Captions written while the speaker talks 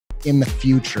in the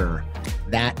future,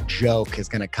 that joke is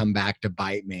going to come back to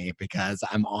bite me because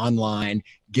I'm online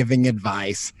giving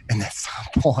advice, and at some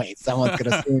point someone's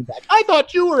going to scream back, I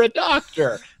thought you were a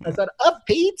doctor. I said, a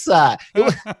pizza. It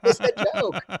was just a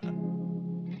joke.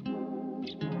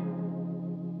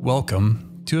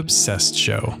 Welcome to Obsessed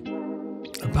Show,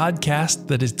 a podcast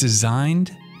that is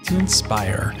designed to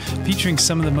inspire, featuring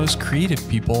some of the most creative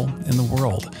people in the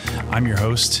world. I'm your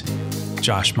host,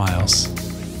 Josh Miles.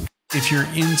 If you're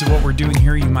into what we're doing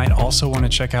here, you might also want to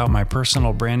check out my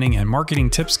personal branding and marketing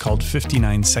tips called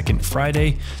 59 Second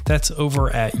Friday. That's over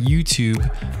at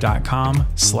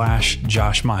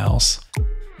youtube.com/Josh Miles.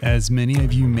 As many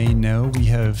of you may know, we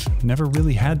have never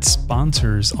really had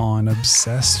sponsors on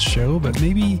Obsessed Show, but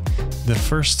maybe the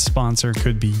first sponsor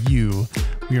could be you.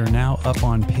 We are now up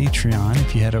on Patreon.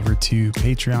 If you head over to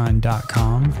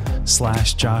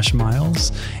patreon.com/Josh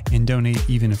Miles and donate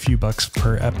even a few bucks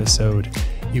per episode,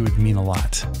 it would mean a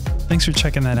lot. Thanks for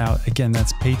checking that out. Again,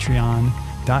 that's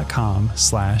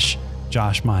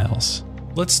patreon.com/Josh Miles.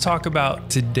 Let's talk about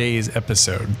today's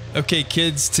episode. Okay,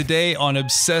 kids, today on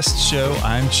Obsessed Show,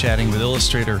 I'm chatting with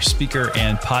illustrator, speaker,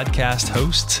 and podcast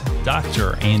host,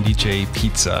 Dr. Andy J.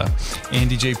 Pizza.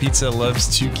 Andy J. Pizza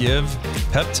loves to give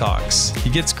pep talks. He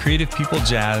gets creative people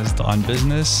jazzed on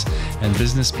business and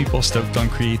business people stoked on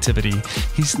creativity.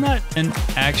 He's not an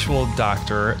actual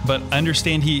doctor, but I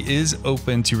understand he is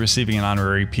open to receiving an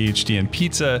honorary PhD in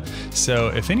pizza. So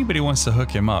if anybody wants to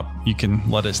hook him up, you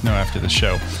can let us know after the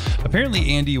show. Apparently,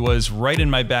 Andy was right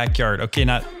in my backyard. Okay,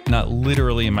 not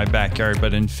literally in my backyard,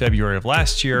 but in February of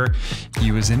last year,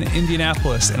 he was in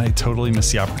Indianapolis, and I totally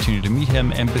missed the opportunity to meet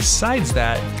him. And besides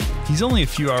that, he's only a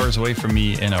few hours away from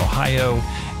me in Ohio,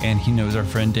 and he knows our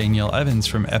friend Danielle Evans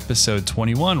from episode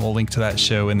 21. We'll link to that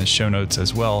show in the show notes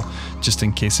as well, just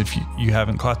in case if you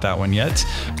haven't caught that one yet.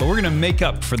 But we're going to make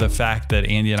up for the fact that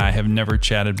Andy and I have never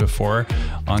chatted before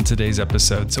on today's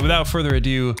episode. So without further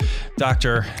ado,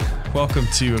 Doctor, welcome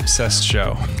to Obsessed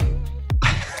Show.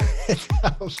 It's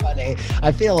so funny.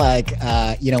 I feel like,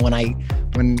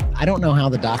 when I don't know how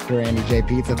the Dr. Andy J.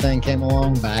 Pizza thing came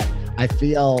along, but I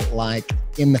feel like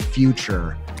in the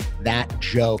future, that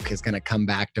joke is going to come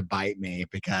back to bite me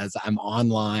because I'm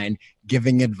online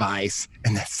giving advice,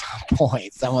 and at some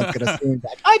point someone's going to scream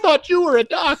back, I thought you were a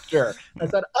doctor. I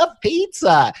said, a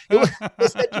pizza. It was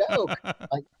just a joke.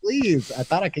 Like, please, I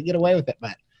thought I could get away with it,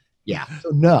 but yeah. So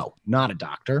no, not a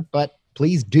doctor, but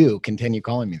please do continue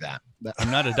calling me that.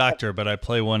 I'm not a doctor, but I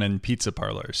play one in pizza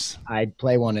parlors. I'd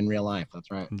play one in real life.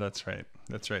 That's right.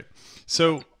 That's right.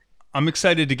 So I'm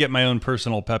excited to get my own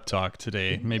personal pep talk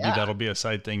today. Maybe that'll be a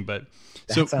side thing, but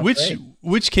so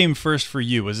which came first for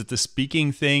you? Was it the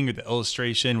speaking thing or the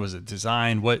illustration? Was it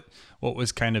design? What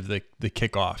was kind of the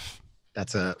kickoff?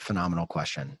 That's a phenomenal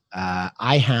question.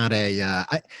 I had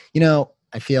I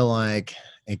feel like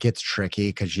it gets tricky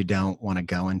because you don't want to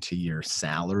go into your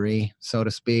salary, so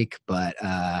to speak, but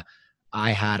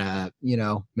I had a,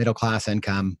 middle-class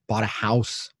income, bought a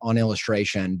house on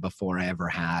illustration before I ever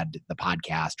had the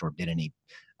podcast or did any,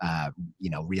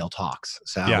 real talks.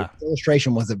 So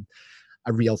illustration was a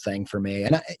real thing for me.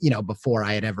 And, before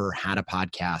I had ever had a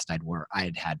podcast, I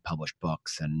had published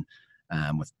books and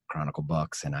with Chronicle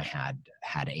Books, and I had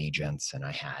agents, and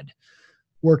I had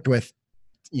worked with,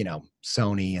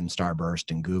 Sony and Starburst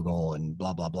and Google and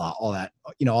blah, blah, blah, all that,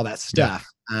 all that stuff.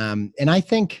 Yeah. And I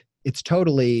think it's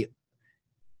totally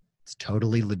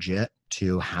legit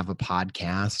to have a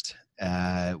podcast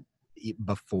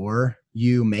before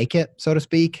you make it, so to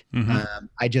speak. Mm-hmm.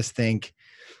 I just think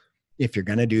if you're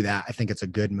going to do that, I think it's a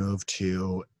good move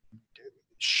to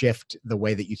shift the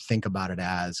way that you think about it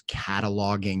as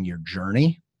cataloging your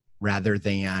journey rather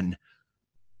than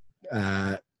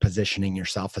positioning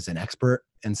yourself as an expert.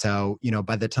 And so,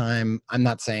 by the time, I'm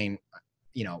not saying,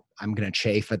 I'm going to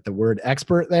chafe at the word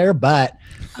expert there, but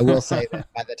I will say that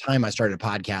by the time I started a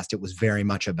podcast, it was very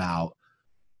much about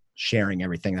sharing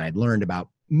everything that I'd learned about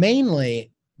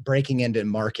mainly breaking into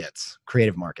markets,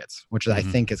 creative markets, which I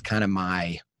think is kind of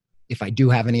if I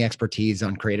do have any expertise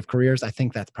on creative careers, I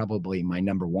think that's probably my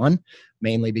number one,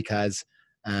 mainly because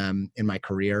in my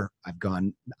career,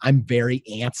 I'm very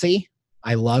antsy.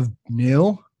 I love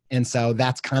new. And so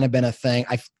that's kind of been a thing.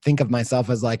 I think of myself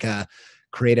as like a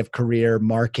creative career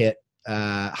market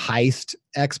heist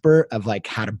expert of like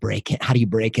how do you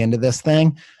break into this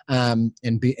thing and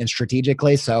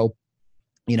strategically. So,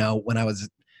 when I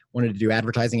wanted to do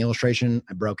advertising illustration,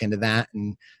 I broke into that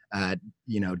and,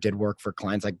 did work for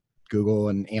clients like Google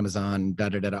and Amazon,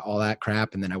 all that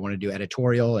crap. And then I wanted to do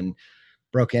editorial and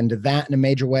broke into that in a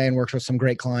major way and worked with some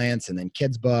great clients, and then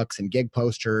kids books and gig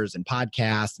posters and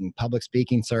podcasts and public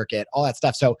speaking circuit, all that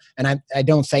stuff. So, and I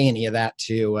don't say any of that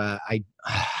to,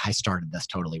 I started this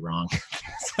totally wrong.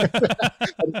 On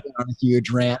a huge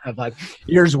rant of like,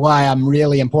 here's why I'm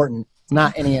really important. It's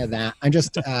not any of that. I'm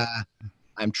just,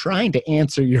 I'm trying to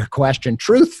answer your question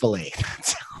truthfully.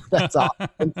 So that's all.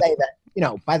 And say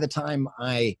that, by the time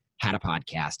I had a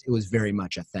podcast, it was very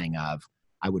much a thing of,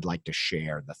 I would like to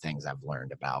share the things I've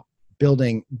learned about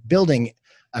building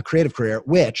a creative career,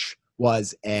 which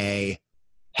was a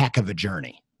heck of a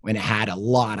journey when it had a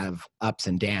lot of ups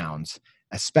and downs,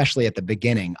 especially at the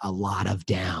beginning, a lot of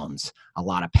downs, a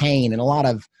lot of pain, and a lot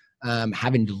of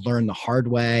having to learn the hard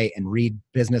way and read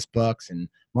business books and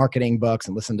marketing books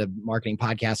and listen to marketing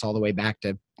podcasts all the way back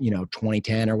to,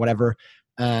 2010 or whatever.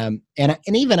 And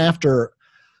even after,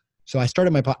 so I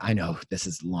started I know this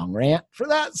is a long rant for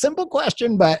that simple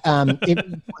question, but in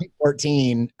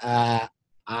 2014,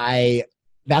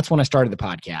 that's when I started the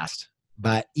podcast.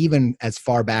 But even as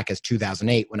far back as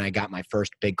 2008, when I got my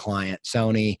first big client,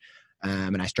 Sony,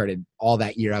 and I started all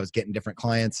that year, I was getting different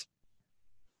clients.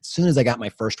 As soon as I got my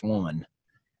first one,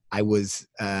 I was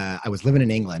living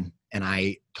in England, and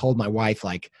I told my wife,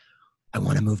 like, I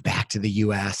want to move back to the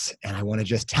US and I want to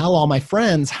just tell all my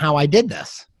friends how I did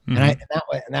this. Mm-hmm. And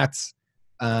that's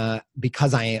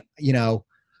because I'm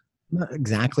not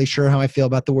exactly sure how I feel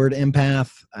about the word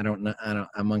empath.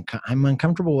 I'm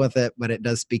uncomfortable with it, but it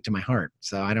does speak to my heart.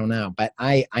 So I don't know, but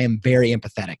I am very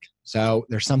empathetic. So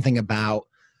there's something about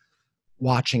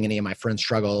watching any of my friends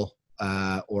struggle,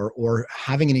 or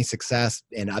having any success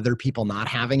and other people not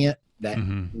having it that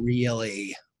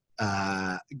really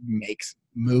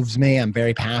moves me. I'm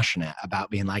very passionate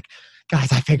about being like,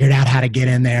 guys, I figured out how to get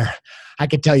in there. I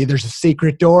could tell you there's a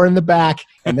secret door in the back,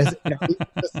 and this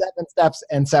the 7 steps.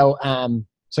 And so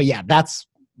yeah, that's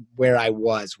where I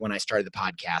was when I started the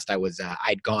podcast.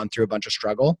 I'd gone through a bunch of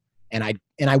struggle, and I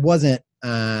was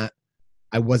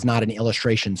not an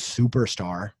illustration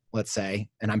superstar, let's say,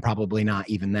 and I'm probably not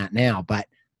even that now, but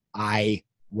I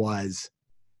was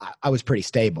pretty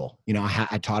stable.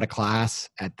 I taught a class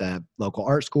at the local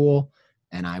art school,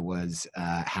 and I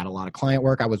had a lot of client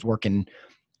work. I was working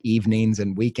evenings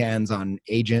and weekends on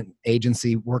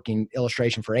agency, working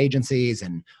illustration for agencies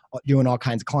and doing all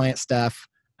kinds of client stuff.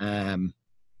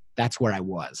 That's where I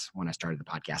was when I started the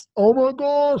podcast. Oh my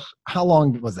gosh. How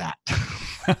long was that?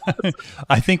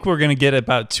 I think we're going to get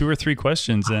about 2 or 3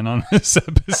 questions in on this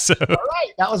episode. All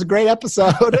right. That was a great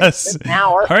episode. Yes. An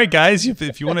hour. All right, guys,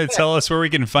 if you want to tell us where we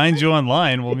can find you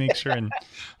online, we'll make sure and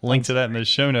link to that in the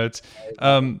show notes.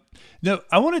 No,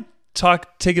 I want to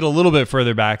take it a little bit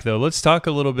further back, though. Let's talk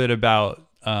a little bit about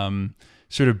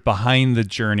sort of behind the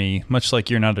journey. Much like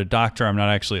you're not a doctor, I'm not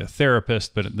actually a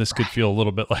therapist, but this could feel a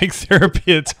little bit like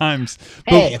therapy at times.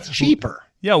 Hey, it's cheaper.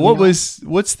 Yeah, what's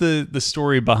the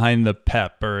story behind the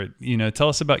PEP, or tell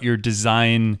us about your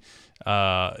design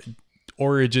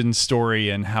origin story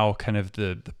and how kind of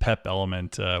the PEP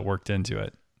element worked into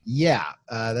it. Yeah,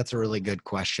 that's a really good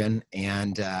question,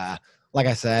 and like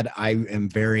I said, I am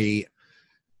very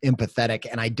empathetic,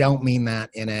 and I don't mean that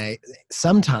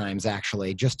sometimes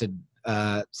actually just to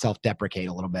self-deprecate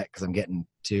a little bit because I'm getting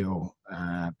too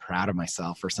proud of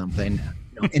myself or something.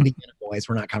 Indiana boys,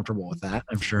 we're not comfortable with that,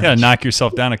 I'm sure. Yeah, knock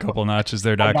yourself down a couple notches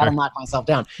there, doctor. I gotta knock myself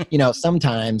down.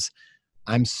 Sometimes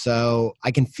I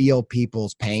can feel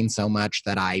people's pain so much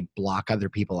that I block other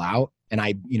people out, and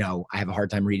I have a hard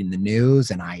time reading the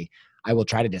news, and I will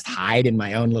try to just hide in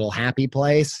my own little happy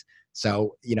place.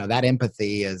 So, that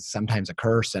empathy is sometimes a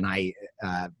curse, and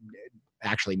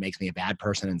actually makes me a bad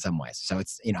person in some ways. So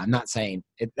it's, I'm not saying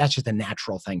that's just a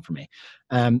natural thing for me.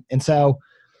 And so,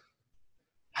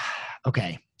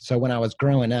 okay. So when I was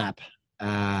growing up,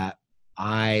 I've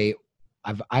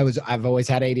always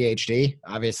had ADHD,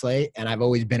 obviously, and I've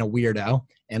always been a weirdo.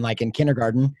 And like in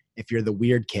kindergarten, if you're the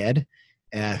weird kid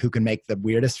who can make the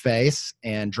weirdest face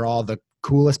and draw the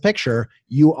coolest picture,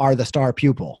 you are the star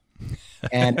pupil.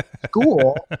 And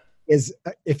school is,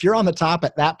 if you're on the top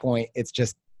at that point, it's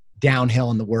just downhill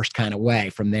in the worst kind of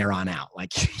way from there on out.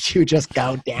 Like you just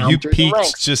go down. You through peaked the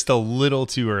ranks just a little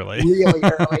too early. Really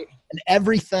early. And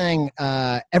everything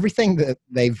that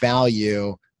they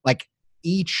value, like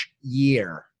each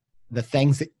year, the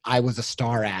things that I was a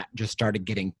star at just started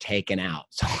getting taken out.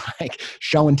 So like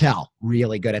show and tell,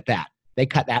 really good at that. They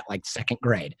cut that like 2nd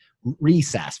grade.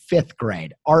 Recess, 5th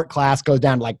grade. Art class goes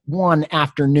down to like 1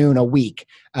 afternoon a week.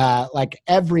 Like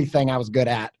everything I was good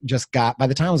at just got, by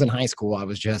the time I was in high school, I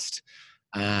was just,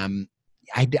 I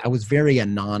was very a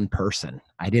non-person.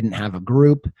 I didn't have a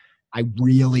group. I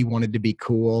really wanted to be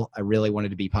cool. I really wanted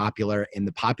to be popular, and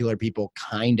the popular people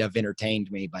kind of entertained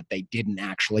me, but they didn't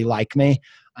actually like me.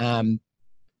 It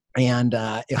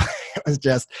was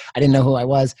just, I didn't know who I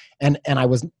was. And I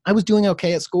was doing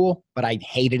okay at school, but I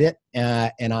hated it.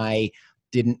 And I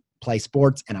didn't play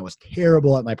sports, and I was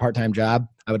terrible at my part-time job.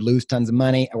 I would lose tons of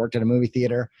money. I worked at a movie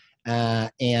theater. So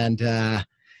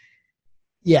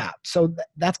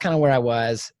that's kind of where I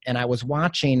was. And I was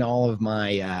watching all of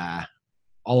my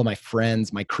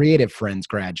friends, my creative friends,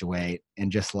 graduate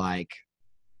and just like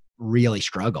really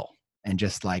struggle, and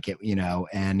just like it,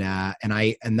 and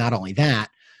not only that,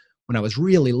 when I was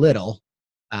really little,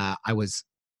 I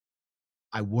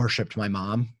worshiped my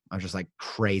mom. I was just like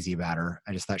crazy about her.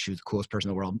 I just thought she was the coolest person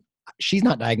in the world. She's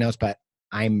not diagnosed, but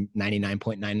I'm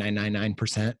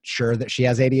 99.9999% sure that she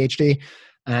has ADHD.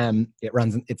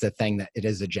 It's a thing, that it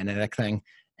is a genetic thing.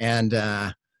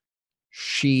 And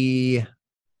she,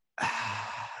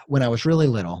 when I was really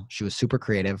little, she was super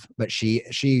creative, but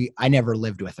I never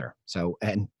lived with her. So,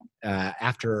 and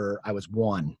after I was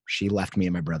 1, she left me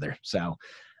and my brother. So,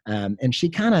 and she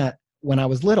kind of, when I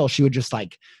was little, she would just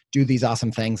like do these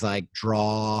awesome things, like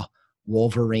draw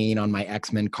Wolverine on my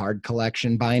X-Men card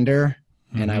collection binder.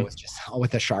 Mm-hmm. And I was just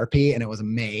with a Sharpie, and it was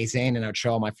amazing. And I'd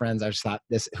show all my friends. I just thought,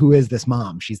 who is this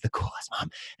mom? She's the coolest mom.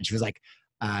 And she was like,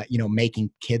 making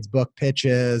kids book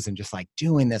pitches and just like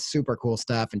doing this super cool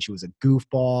stuff. And she was a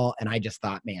goofball. And I just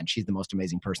thought, man, she's the most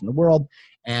amazing person in the world.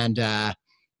 And,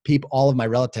 all of my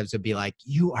relatives would be like,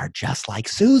 you are just like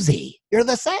Susie. You're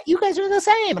the same. You guys are the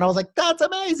same. And I was like, that's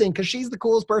amazing, because she's the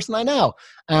coolest person I know.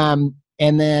 And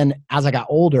then as I got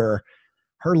older,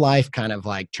 her life kind of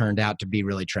like turned out to be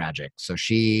really tragic. So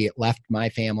she left my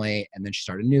family, and then she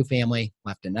started a new family,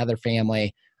 left another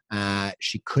family.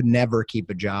 She could never keep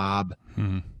a job.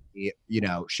 Mm-hmm.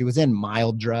 She was in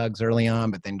mild drugs early on,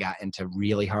 but then got into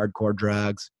really hardcore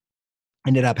drugs.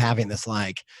 Ended up having this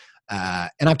like,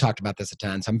 and I've talked about this a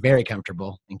ton, so I'm very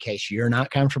comfortable in case you're not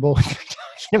comfortable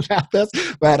talking about this.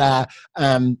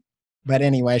 But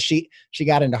anyway, she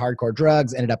got into hardcore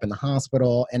drugs, ended up in the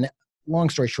hospital. And long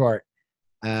story short,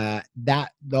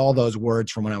 all those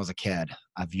words from when I was a kid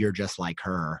of "you're just like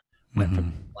her" went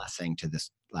from blessing to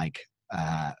this like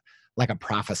a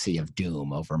prophecy of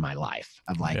doom over my life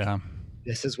of like,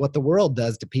 this is what the world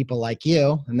does to people like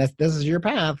you, and this is your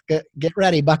path. Get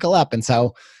ready, buckle up. And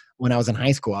so when I was in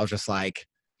high school, I was just like,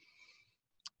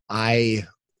 I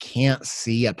can't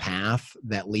see a path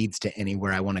that leads to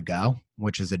anywhere I want to go,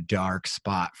 which is a dark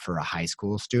spot for a high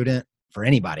school student, for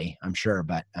anybody, I'm sure.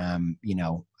 But, I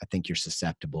think you're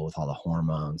susceptible with all the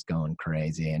hormones going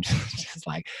crazy, and just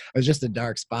like, it was just a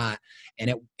dark spot.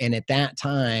 And at that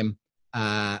time,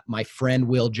 my friend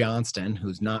Will Johnston,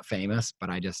 who's not famous,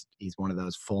 but he's one of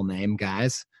those full name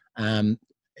guys.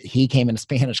 He came into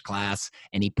Spanish class,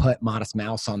 and he put Modest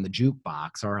Mouse on the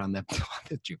jukebox, or on the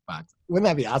jukebox. Wouldn't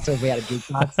that be awesome if we had a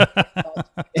jukebox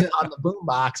on the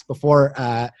boombox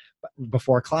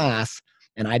before class?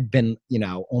 And I'd been,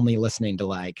 only listening to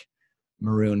like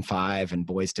Maroon 5 and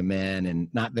Boyz II Men, and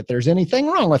not that there's anything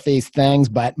wrong with these things,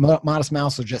 but Modest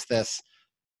Mouse was just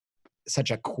such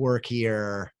a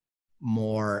quirkier,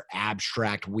 more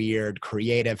abstract, weird,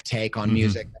 creative take on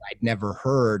music that I'd never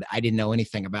heard. I didn't know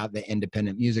anything about the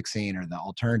independent music scene or the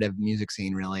alternative music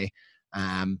scene, really.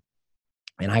 And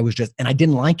I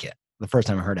didn't like it the first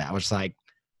time I heard it. I was just like,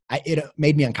 it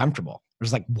made me uncomfortable. I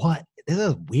was like, what? This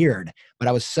is weird. But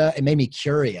it made me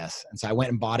curious. And so I went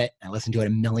and bought it, and I listened to it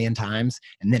a million times,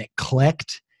 and then it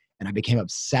clicked, and I became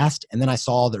obsessed. And then I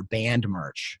saw their band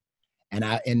merch.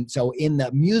 And so in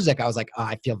the music, I was like, oh,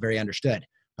 I feel very understood.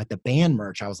 But the band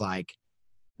merch, I was like,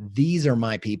 these are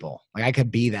my people. Like, I could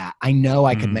be that. I know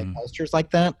I could make posters like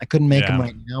that. I couldn't make them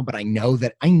right now, but I know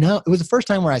it was the first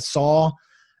time where I saw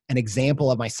an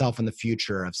example of myself in the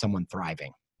future of someone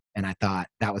thriving. And I thought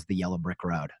that was the yellow brick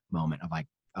road moment of like,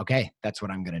 okay, that's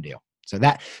what I'm going to do. So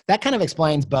that kind of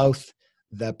explains both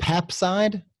the pep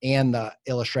side and the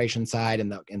illustration side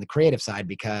and the creative side,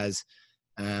 because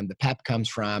the pep comes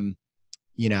from,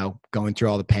 going through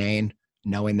all the pain,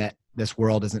 knowing that this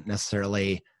world isn't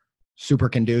necessarily super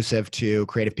conducive to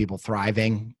creative people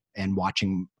thriving, and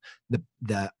watching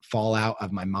the fallout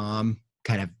of my mom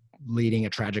kind of leading a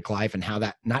tragic life, and how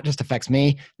that not just affects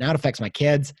me, now it affects my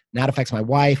kids, now it affects my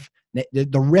wife,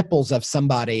 the ripples of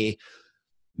somebody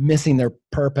missing their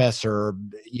purpose, or,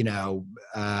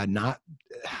 not,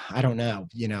 I don't know,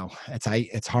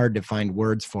 it's hard to find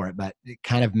words for it, but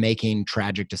kind of making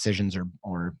tragic decisions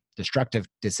or destructive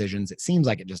decisions. It seems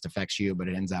like it just affects you, but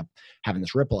it ends up having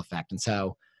this ripple effect. And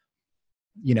so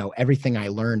everything I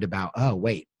learned about, oh,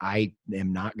 wait, I'm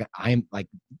like,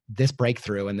 this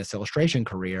breakthrough in this illustration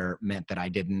career meant that I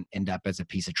didn't end up as a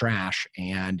piece of trash.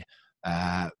 And,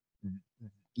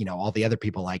 all the other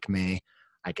people like me,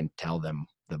 I can tell them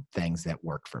the things that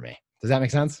worked for me. Does that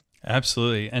make sense?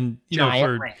 Absolutely. And,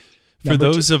 For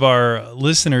those of our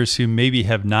listeners who maybe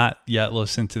have not yet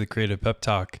listened to the Creative Pep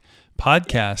Talk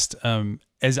podcast,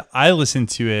 as I listen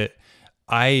to it,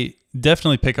 I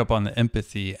definitely pick up on the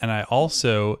empathy. And I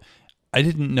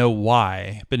didn't know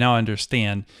why, but now I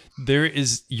understand.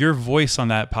 Your voice on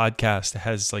that podcast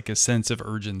has like a sense of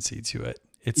urgency to it.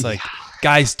 It's like,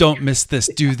 guys, don't miss this.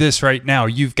 Do this right now.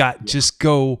 You've got, just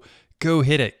go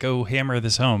hit it, go hammer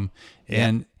this home.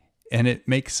 And it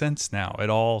makes sense now. It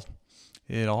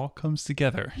all comes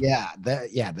together.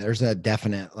 There's a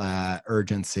definite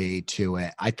urgency to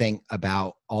it. I think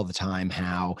about all the time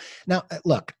how now,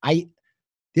 look,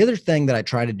 the other thing that I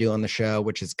try to do on the show,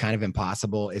 which is kind of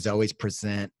impossible, is always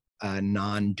present a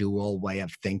non-dual way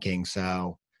of thinking.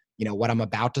 So, what I'm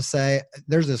about to say,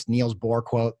 there's this Niels Bohr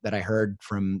quote that I heard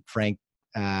from Frank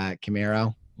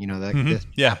Camaro, this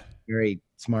very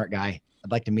smart guy.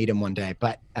 I'd like to meet him one day,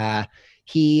 but I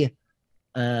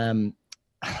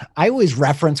always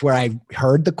reference where I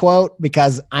heard the quote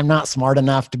because I'm not smart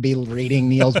enough to be reading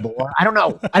Niels Bohr. I don't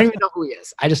know. I don't even know who he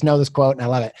is. I just know this quote and I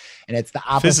love it. And it's the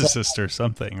opposite. Physicist or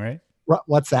something, right?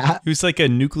 What's that? Who's like a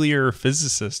nuclear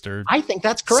physicist or I think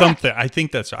that's correct. Something. I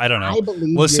think that's, I don't know. I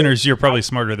believe listeners, you're probably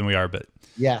smarter than we are, but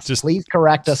yes, just please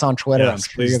correct us on Twitter. Yes, I'm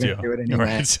sure you're going to do it anyway.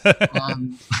 Right.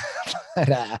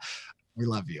 But, we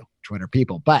love you, Twitter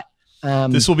people. But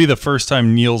this will be the first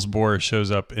time Niels Bohr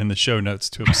shows up in the show notes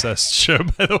to Obsessed show,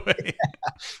 by the way.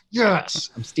 Yes.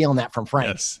 I'm stealing that from Frank.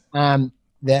 Yes.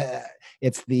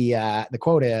 The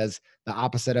quote is, the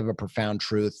opposite of a profound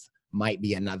truth might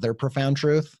be another profound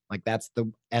truth. Like that's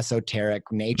the esoteric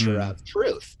nature of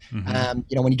truth.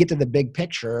 Mm-hmm. When you get to the big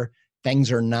picture, things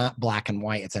are not black and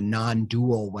white. It's a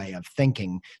non-dual way of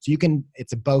thinking. So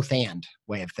it's a both and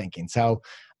way of thinking. So,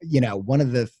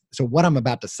 so what I'm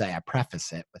about to say, I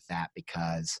preface it with that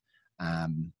because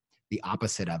the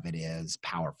opposite of it is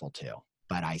powerful too.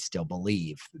 But I still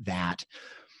believe that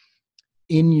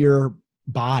in your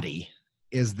body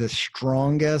is the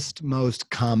strongest, most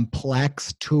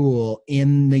complex tool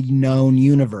in the known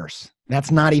universe.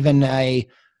 That's not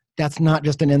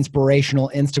just an inspirational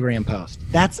Instagram post.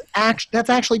 That's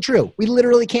actually true. We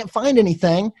literally can't find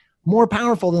anything more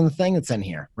powerful than the thing that's in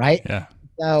here, right? Yeah.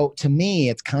 So to me,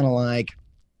 it's kind of like,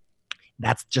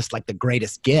 that's just like the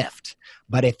greatest gift.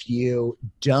 But if you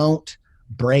don't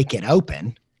break it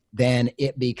open, then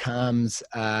it becomes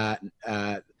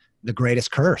the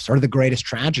greatest curse or the greatest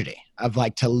tragedy of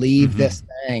like to leave this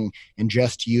thing and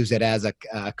just use it as a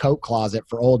coat closet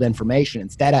for old information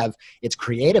instead of its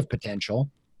creative potential.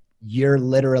 You're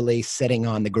literally sitting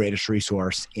on the greatest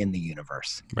resource in the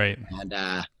universe. Right. And,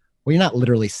 you're not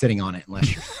literally sitting on it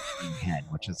unless you're in your head,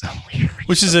 which is weird.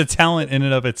 Which is a talent in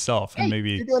and of itself. Hey, and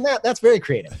maybe you're doing that. That's very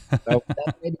creative. So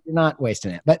maybe you're not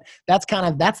wasting it. But that's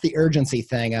the urgency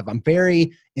thing of I'm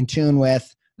very in tune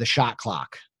with the shot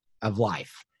clock of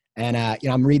life. And,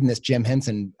 I'm reading this Jim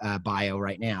Henson bio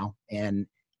right now. And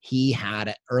he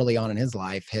had early on in his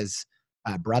life, his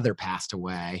brother passed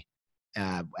away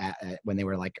when they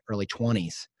were like early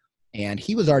 20s. And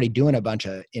he was already doing a bunch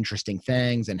of interesting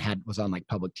things and was on like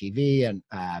public TV and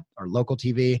or local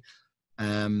TV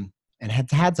and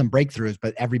had some breakthroughs.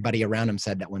 But everybody around him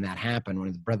said that when that happened, when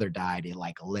his brother died, he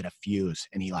like lit a fuse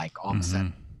and he like all of a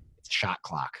sudden it's a shot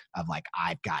clock of like,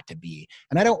 I've got to be.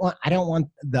 And I don't want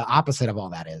the opposite of all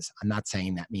that is. I'm not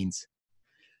saying that means.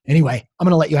 Anyway, I'm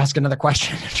going to let you ask another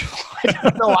question. I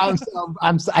don't know.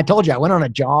 I told you I went on a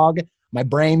jog. My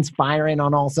brain's firing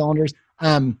on all cylinders.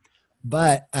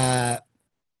 But,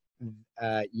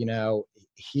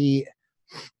 he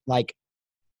like,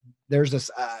 there's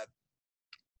this,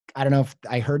 I don't know if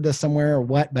I heard this somewhere or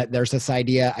what, but there's this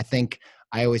idea. I think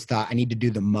I always thought I need to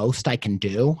do the most I can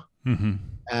do.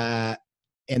 And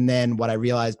then what I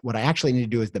realized, what I actually need to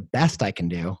do is the best I can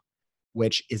do,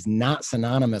 which is not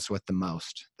synonymous with the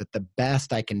most. That the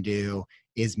best I can do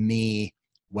is me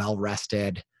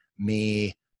well-rested,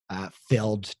 me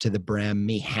filled to the brim,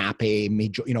 me happy, me,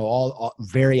 all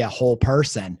very a whole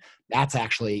person. That's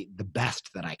actually the best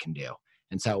that I can do.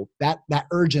 And so that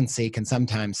urgency can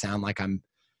sometimes sound like I'm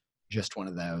just one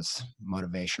of those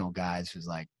motivational guys who's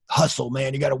like, hustle,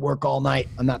 man, you got to work all night.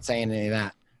 I'm not saying any of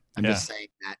that. I'm just saying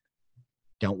that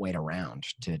don't wait around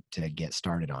to get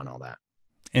started on all that.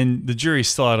 And the jury's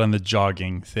still out on the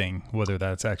jogging thing, whether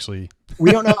that's actually...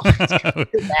 We don't know.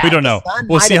 We don't know.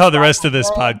 We'll see how the rest of this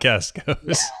podcast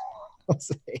goes.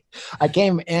 I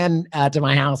came in to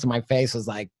my house and my face was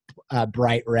like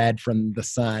bright red from the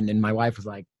sun. And my wife was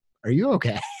like, "Are you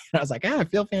okay?" And I was like, I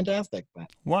feel fantastic. But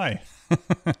why?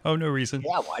 Oh, no reason.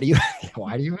 yeah,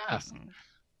 why do you ask?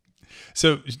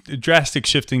 So drastic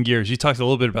shift in gears. You talked a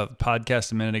little bit about the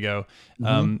podcast a minute ago.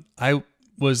 I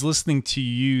was listening to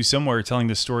you somewhere telling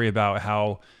the story about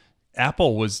how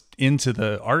Apple was into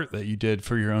the art that you did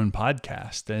for your own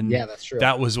podcast. And yeah, that's true.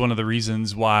 That was one of the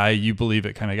reasons why you believe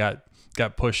it kind of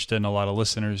got pushed and a lot of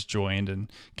listeners joined. And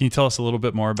can you tell us a little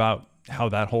bit more about how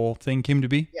that whole thing came to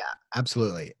be? Yeah,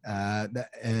 absolutely.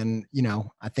 And,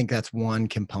 I think that's one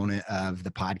component of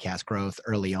the podcast growth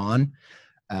early on.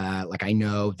 Like I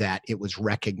know that it was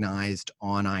recognized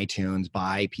on iTunes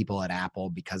by people at Apple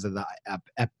because of the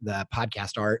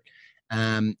podcast art.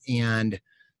 And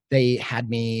they had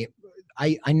me,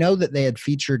 I know that they had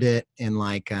featured it in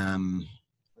like a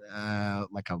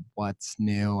what's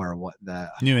new or what the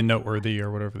new and noteworthy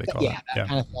or whatever they call it. That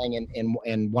kind of thing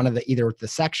in one of the, either the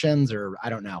sections or I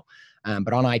don't know.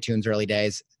 But on iTunes early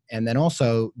days. And then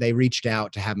also they reached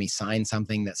out to have me sign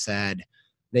something that said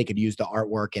they could use the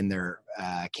artwork in their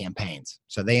campaigns.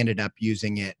 So they ended up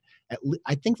using it.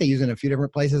 I think they use it in a few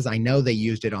different places. I know they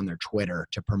used it on their Twitter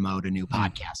to promote a new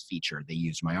podcast feature. They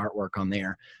used my artwork on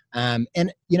there. And,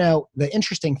 the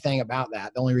interesting thing about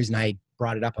that, the only reason I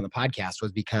brought it up on the podcast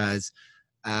was because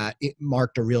it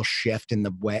marked a real shift in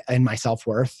my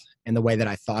self-worth and the way that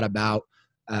I thought about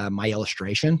my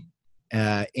illustration.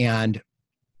 And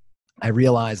I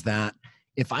realized that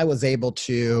if I was able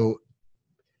to,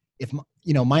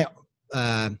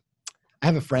 I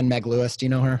have a friend, Meg Lewis. Do you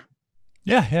know her?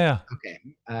 Yeah. Okay.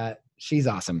 She's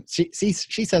awesome. She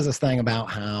says this thing about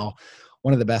how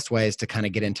one of the best ways to kind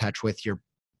of get in touch with your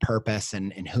purpose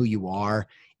and who you are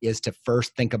is to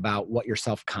first think about what you're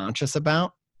self-conscious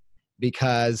about.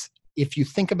 Because if you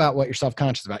think about what you're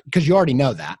self-conscious about, because you already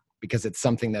know that, because it's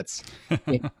something that's,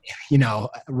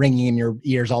 ringing in your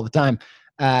ears all the time,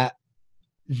 that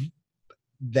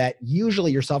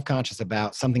usually you're self-conscious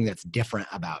about something that's different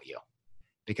about you.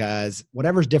 Because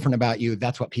whatever's different about you,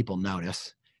 that's what people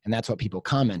notice and that's what people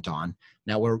comment on.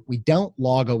 Now, we don't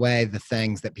log away the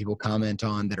things that people comment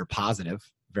on that are positive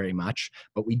very much,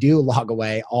 but we do log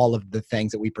away all of the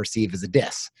things that we perceive as a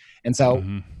diss. And so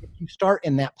if you start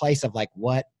in that place of like,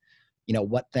 what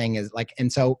thing is like,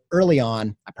 and so early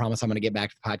on, I promise I'm going to get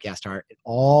back to the podcast art.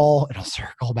 It'll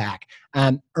circle back.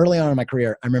 Early on in my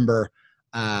career, I remember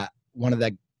one of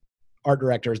the art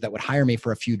directors that would hire me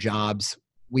for a few jobs.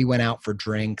 We went out for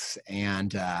drinks,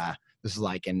 and this is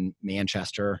like in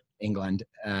Manchester, England.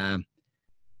 And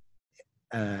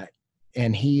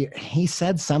he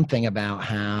said something about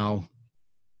how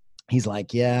he's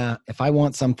like, yeah, if I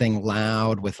want something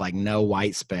loud with like no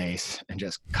white space and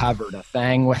just covered a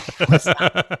thing with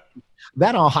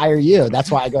then I'll hire you. That's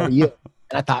why I go to you.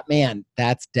 And I thought, man,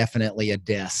 that's definitely a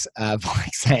diss of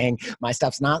like saying my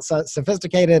stuff's not so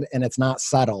sophisticated and it's not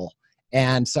subtle.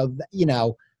 And so,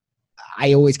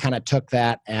 I always kind of took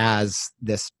that as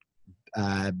this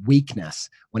weakness,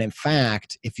 when in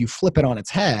fact, if you flip it on its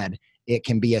head, it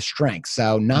can be a strength.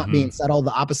 So not being subtle,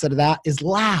 the opposite of that is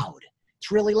loud.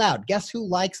 It's really loud. Guess who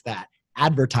likes that?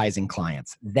 Advertising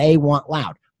clients. They want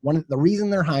loud. The reason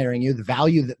they're hiring you, the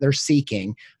value that they're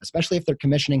seeking, especially if they're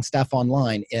commissioning stuff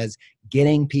online, is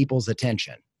getting people's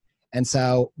attention. And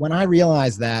so when I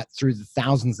realized that through the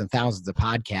thousands and thousands of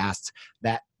podcasts,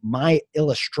 that my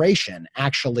illustration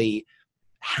actually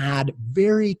had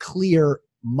very clear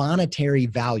monetary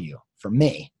value for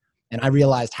me, and I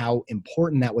realized how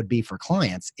important that would be for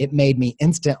clients, it made me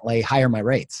instantly higher my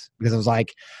rates, because I was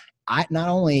like, not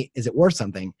only is it worth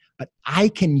something, but I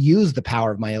can use the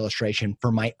power of my illustration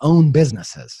for my own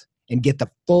businesses and get the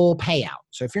full payout.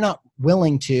 So if you're not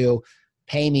willing to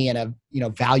pay me in a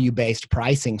value-based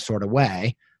pricing sort of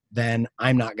way, then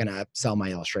I'm not going to sell my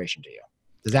illustration to you.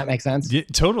 Does that make sense? Yeah,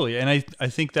 totally. And I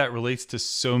think that relates to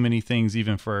so many things,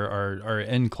 even for our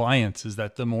end clients, is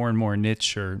that the more and more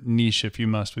niche, or niche, if you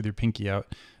must, with your pinky out,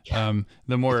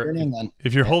 the more,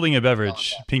 if you're holding a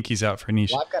beverage, pinky's out for niche.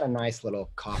 Well, I've got a nice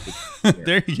little coffee.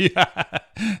 There, yeah,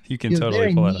 you can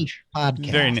totally pull it. Niche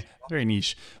podcast. Very, very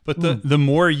niche. But the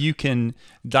more you can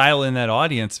dial in that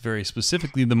audience very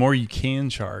specifically, the more you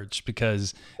can charge,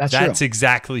 because that's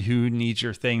exactly who needs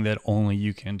your thing that only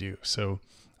you can do. So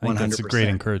I think 100%. That's a great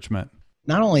encouragement.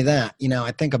 Not only that,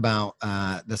 I think about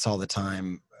this all the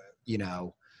time.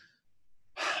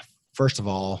 First of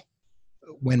all,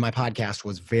 when my podcast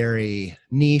was very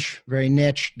niche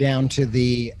down to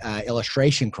the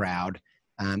illustration crowd,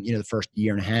 the first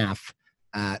year and a half,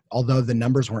 although the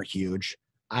numbers weren't huge,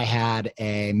 I had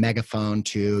a megaphone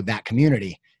to that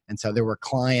community. And so there were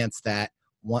clients that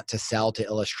want to sell to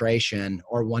illustration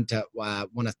or want to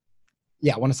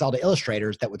sell to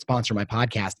illustrators that would sponsor my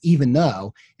podcast, even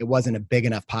though it wasn't a big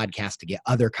enough podcast to get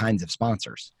other kinds of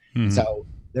sponsors. Mm-hmm. So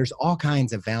there's all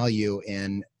kinds of value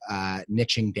in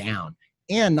niching down.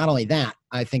 And not only that,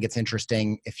 I think it's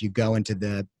interesting if you go into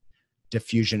the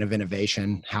diffusion of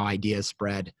innovation, how ideas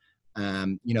spread.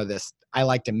 I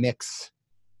like to mix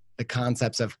the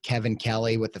concepts of Kevin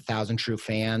Kelly with 1,000 True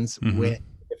Fans with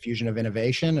diffusion of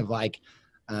innovation of like,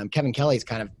 Kevin Kelly's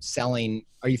kind of selling.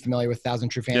 Are you familiar with 1,000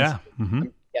 True Fans? Yeah. Mm-hmm.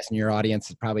 I'm guessing your audience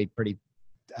is probably pretty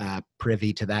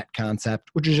privy to that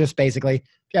concept, which is just basically if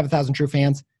you have 1,000 true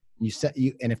fans,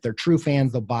 and if they're true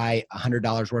fans, they'll buy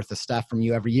 $100 worth of stuff from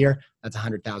you every year. That's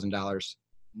 $100,000.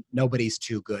 Nobody's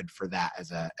too good for that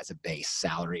as a base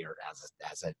salary or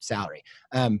as a salary.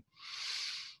 Anyway,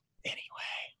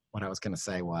 what I was going to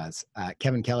say was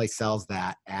Kevin Kelly sells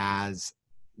that as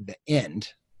the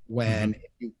end. When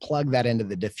if you plug that into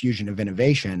the diffusion of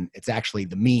innovation, it's actually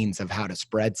the means of how to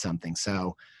spread something.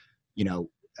 So,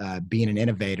 being an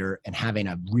innovator and having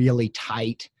a really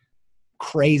tight,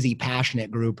 crazy,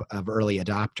 passionate group of early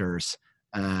adopters,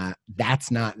 that's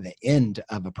not the end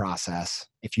of a process.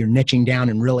 If you're niching down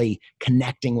and really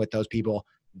connecting with those people,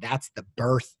 that's the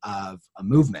birth of a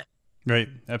movement. Right.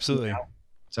 Absolutely.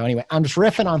 So anyway, I'm just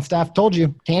riffing on stuff. Told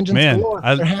you, tangents. Man, galore.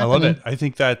 I love it. I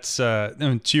think that's,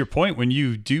 to your point, when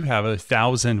you do have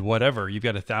 1,000, whatever, you've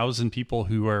got 1,000 people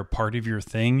who are part of your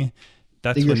thing.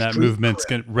 That's when that movement's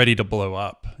ready to blow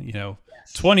up.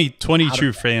 20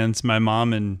 true fans, my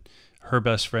mom and her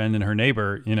best friend and her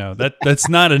neighbor, that's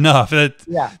not enough.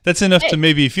 That's enough to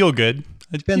maybe feel good.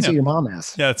 Depends who your mom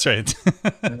is. Yeah, that's right.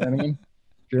 You know what I mean?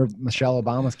 If you're Michelle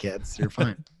Obama's kids, you're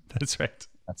fine. That's right.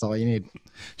 That's all you need.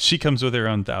 She comes with her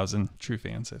own 1,000 true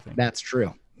fans, I think. That's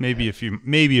true. Maybe a few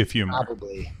more.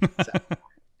 Probably. So,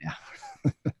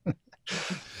 yeah.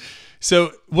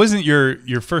 So wasn't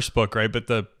your first book, right? But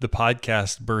the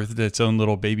podcast birthed its own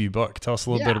little baby book. Tell us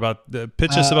a little bit about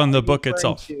pitch us on the book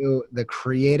itself. To the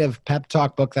Creative Pep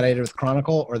Talk book that I did with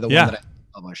Chronicle, or the one that I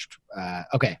published.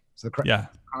 Okay. So the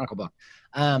Chronicle book.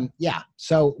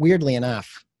 So weirdly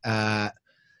enough,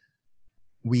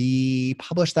 we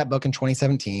published that book in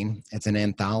 2017. It's an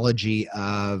anthology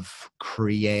of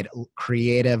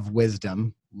creative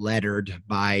wisdom lettered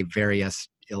by various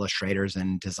illustrators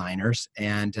and designers.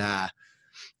 And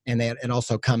it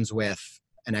also comes with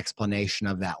an explanation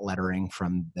of that lettering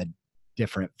from the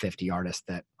different 50 artists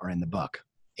that are in the book.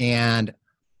 And,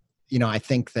 I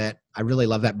think that I really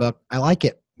love that book. I like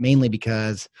it mainly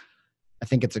because I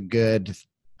think it's a good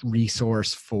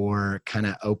resource for kind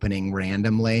of opening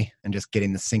randomly and just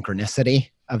getting the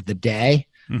synchronicity of the day.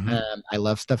 I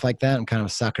love stuff like that. I'm kind of a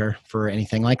sucker for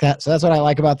anything like that. So that's what I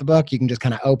like about the book. You can just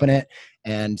kind of open it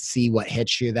and see what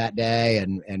hits you that day.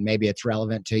 And maybe it's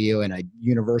relevant to you in a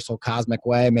universal cosmic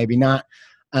way, maybe not.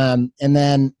 And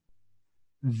then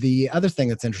the other thing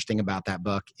that's interesting about that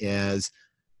book is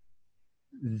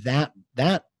that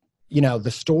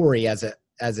the story as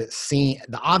it's seen,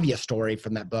 the obvious story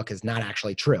from that book is not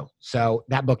actually true. So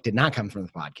that book did not come from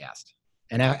the podcast.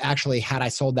 And had I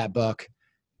sold that book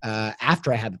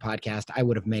after I had the podcast, I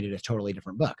would have made it a totally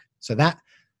different book. So that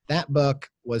book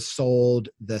was sold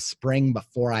the spring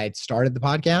before I had started the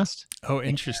podcast. Oh,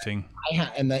 interesting.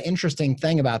 And the interesting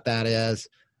thing about that is,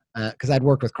 because I'd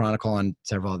worked with Chronicle on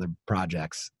several other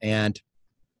projects, and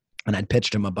I'd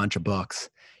pitched them a bunch of books,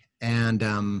 and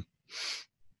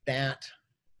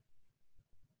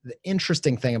the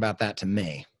interesting thing about that to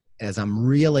me is I'm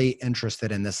really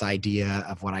interested in this idea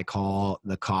of what I call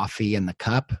the coffee in the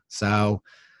cup. So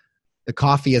the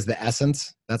coffee is the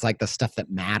essence. That's like the stuff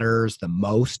that matters the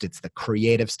most. It's the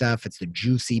creative stuff. It's the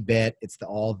juicy bit. It's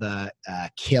all the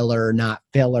killer, not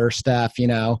filler stuff,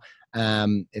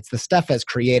 It's the stuff as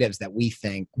creatives that we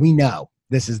think, we know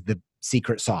this is the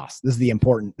secret sauce. This is the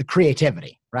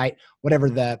creativity, right? Whatever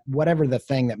the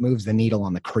thing that moves the needle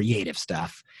on the creative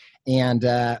stuff. And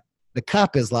the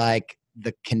cup is like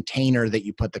the container that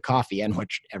you put the coffee in,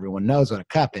 which everyone knows what a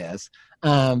cup is.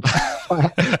 But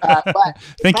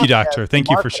thank you, doctor.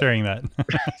 Thank you for sharing that.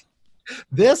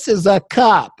 This is a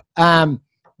cup.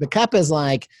 The cup is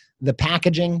like the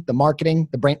packaging, the marketing,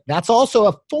 the brand. That's also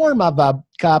a form of a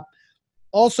cup,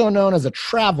 also known as a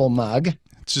travel mug.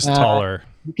 It's just taller.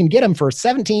 You can get them for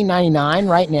 $17.99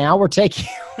 right now. We're taking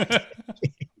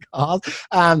calls.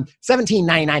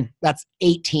 $17.99. That's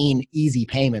 18 easy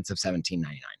payments of $17.99.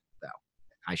 So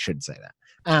I should say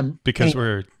that. Because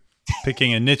we're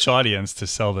picking a niche audience to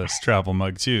sell this travel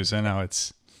mug too. So now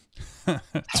it's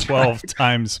 12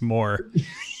 times more.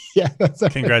 Yeah.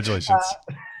 Congratulations.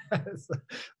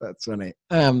 That's funny.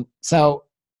 So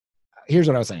here's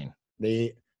what I was saying.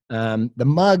 The The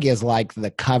mug is like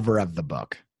the cover of the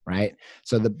book, right?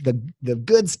 So the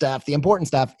good stuff, the important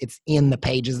stuff, it's in the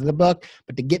pages of the book.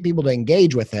 But to get people to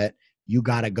engage with it, you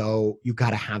got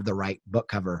to have the right book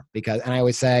cover. And I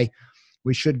always say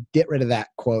we should get rid of that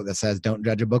quote that says, "Don't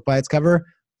judge a book by its cover."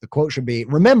 The quote should be,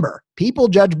 remember, people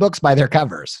judge books by their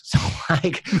covers. So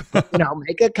like,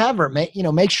 make a cover,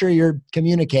 make sure you're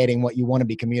communicating what you want to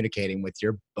be communicating with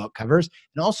your book covers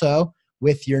and also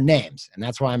with your names. And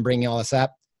that's why I'm bringing all this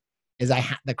up is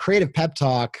the Creative Pep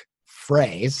Talk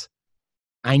phrase.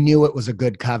 I knew it was a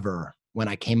good cover when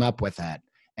I came up with it.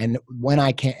 And when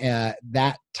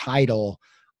that title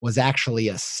was actually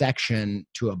a section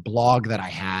to a blog that I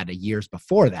had years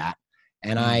before that.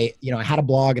 And I had a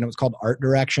blog and it was called Art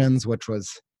Directions, which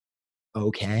was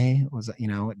okay. It was,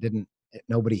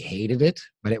 nobody hated it,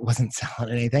 but it wasn't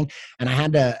selling anything. And I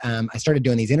had to, I started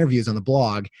doing these interviews on the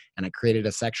blog and I created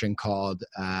a section called,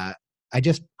 I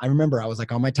remember I was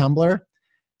like on my Tumblr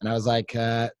and I was like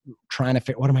trying to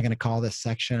figure, what am I going to call this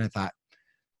section? I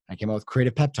came up with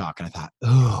Creative Pep Talk and I thought,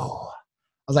 I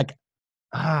was like,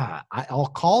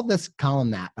 I'll call this column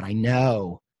that, but I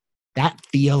know that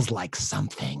feels like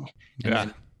something.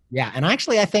 And and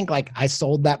actually I think like I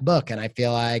sold that book and I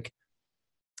feel like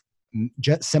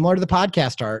just similar to the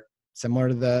podcast art, similar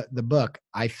to the book,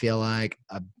 I feel like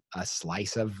a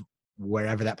slice of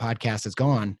wherever that podcast has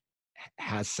gone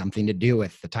has something to do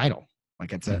with the title.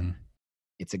 Like it's a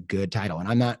good title.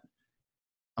 And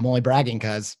I'm only bragging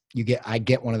because I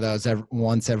get one of those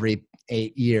once every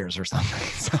 8 years or something.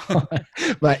 So,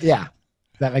 but yeah,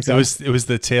 that makes sense. It was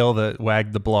the tail that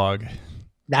wagged the blog.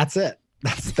 That's it.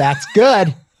 That's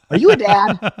good. Are you a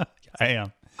dad? I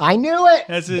am. I knew it.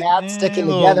 That's Dad sticking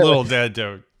together. Little dad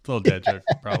joke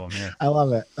problem here. I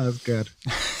love it. That was good.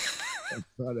 That's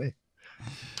funny.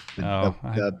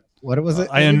 What was it?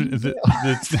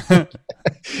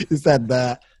 You said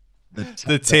the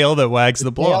tail that wags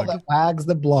the blog. Tail that wags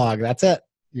the blog. That's it.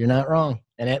 You're not wrong.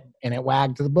 And it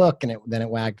wagged the book, and then it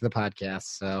wagged the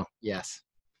podcast. So yes.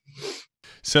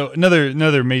 So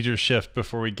another major shift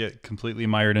before we get completely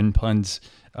mired in puns.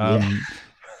 I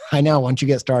know. Once you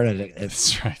get started,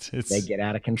 that's right. They get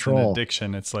out of control. It's an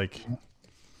addiction. It's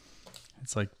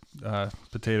like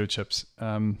potato chips.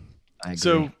 I agree.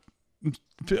 So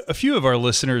a few of our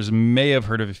listeners may have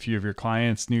heard of a few of your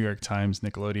clients: New York Times,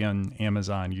 Nickelodeon,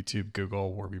 Amazon, YouTube,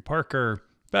 Google, Warby Parker,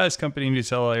 Fast Company,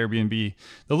 Nutella, Airbnb.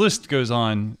 The list goes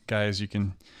on, guys. You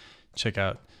can check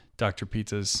out Dr.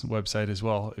 Pizza's website as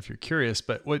well if you're curious.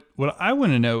 But what I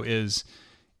want to know is,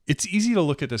 it's easy to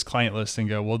look at this client list and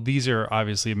go, well, these are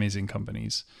obviously amazing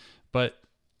companies, but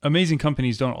amazing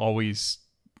companies don't always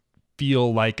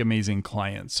feel like amazing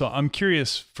clients. So I'm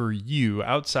curious for you,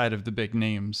 outside of the big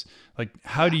names, like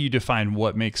how do you define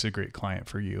what makes a great client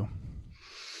for you?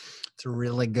 It's a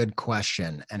really good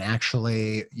question. And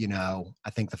actually, I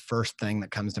think the first thing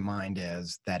that comes to mind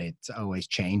is that it's always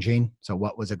changing. So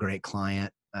what was a great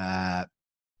client 5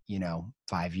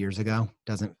 years ago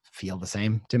doesn't feel the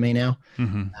same to me now.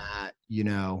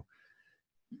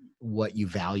 What you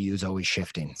value is always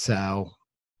shifting. So,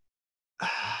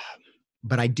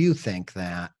 but I do think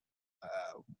that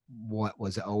what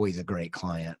was always a great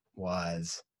client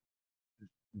was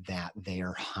that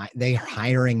they're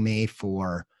hiring me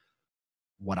for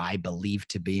what I believe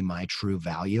to be my true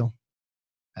value.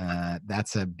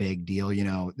 That's a big deal.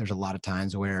 There's a lot of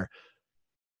times where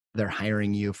they're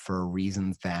hiring you for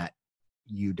reasons that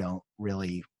you don't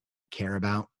really care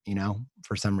about.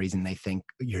 For some reason they think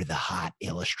you're the hot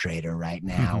illustrator right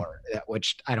now,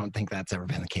 which I don't think that's ever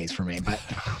been the case for me, but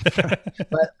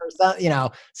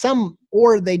for some,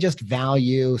 or they just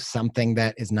value something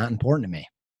that is not important to me,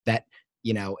 that,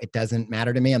 it doesn't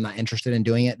matter to me. I'm not interested in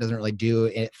doing it. It doesn't really do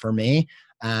it for me.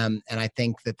 And I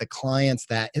think that the clients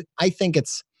I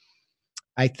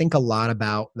think a lot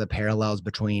about the parallels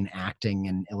between acting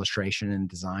and illustration and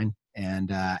design,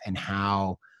 and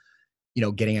how,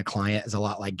 getting a client is a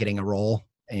lot like getting a role,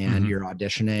 and you're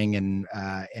auditioning, and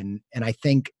I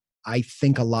think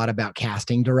a lot about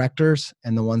casting directors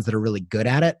and the ones that are really good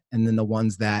at it, and then the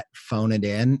ones that phone it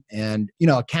in. And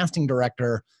a casting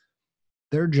director,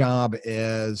 their job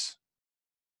is,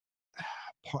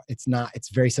 it's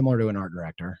very similar to an art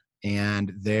director,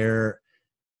 and they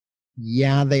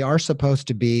are supposed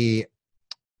to be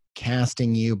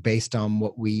casting you based on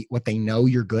what they know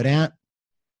you're good at.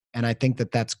 And I think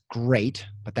that that's great,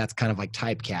 but that's kind of like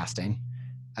typecasting.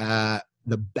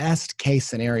 The best case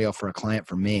scenario for a client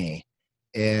for me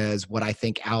is what I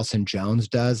think Allison Jones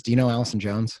does. Do you know Allison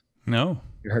Jones? No.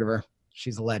 You heard of her?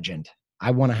 She's a legend.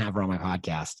 I want to have her on my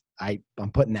podcast.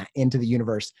 I'm putting that into the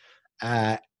universe.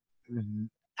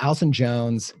 Allison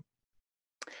Jones,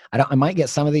 I might get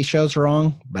some of these shows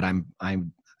wrong, but I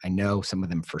know some of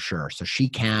them for sure. So she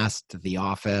cast The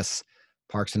Office,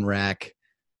 Parks and Rec,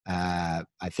 I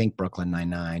think Brooklyn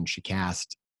Nine-Nine. She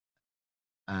cast,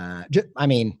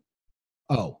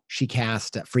 she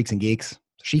cast Freaks and Geeks.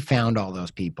 She found all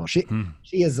those people. She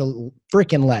is a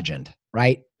freaking legend,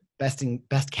 right?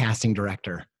 Best casting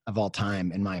director of all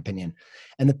time, in my opinion.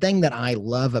 And the thing that I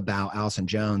love about Allison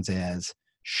Jones is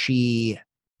she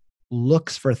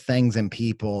looks for things in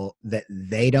people that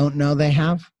they don't know they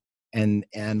have, and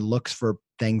looks for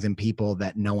things in people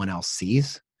that no one else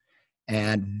sees.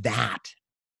 And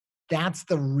that's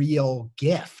the real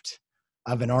gift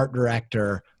of an art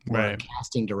director or a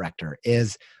casting director,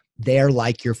 is they're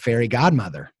like your fairy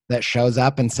godmother that shows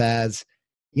up and says,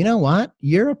 you know what?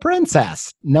 You're a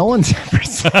princess. No one's ever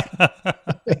said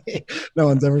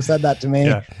that to me.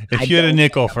 Yeah. If you had a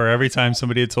nickel for every time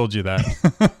somebody had told you that.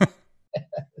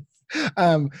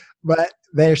 But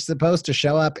they're supposed to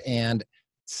show up and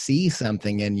see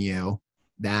something in you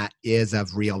that is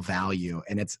of real value.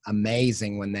 And it's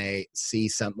amazing when they see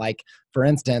like, for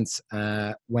instance,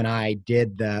 when I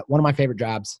did one of my favorite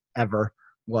jobs ever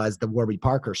was the Warby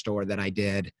Parker store that I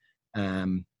did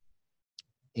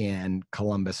in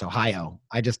Columbus, Ohio.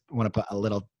 I just want to put a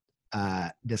little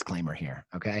disclaimer here,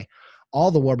 okay? All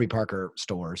the Warby Parker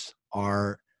stores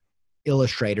are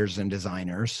illustrators and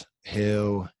designers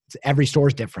who, every store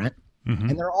is different,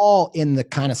 and they're all in the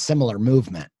kind of similar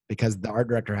movement because the art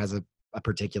director has a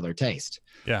particular taste.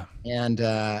 Yeah. And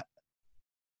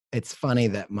it's funny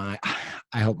that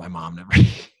I hope my mom never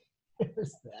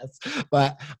hears this,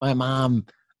 but my mom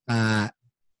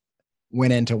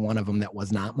went into one of them that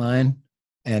was not mine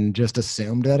and just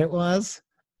assumed that it was,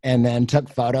 and then took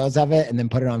photos of it and then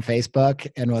put it on Facebook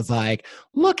and was like,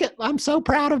 I'm so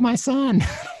proud of my son.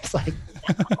 It's like,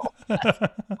 no, that's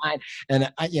fine.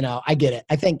 And I get it.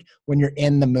 I think when you're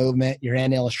in the movement, you're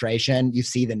in illustration, you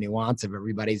see the nuance of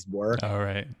everybody's work. All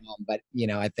right. But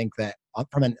I think that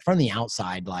from the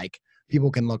outside, like, people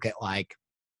can look at like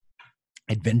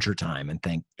Adventure Time and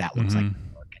think that looks like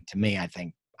work. And to me, I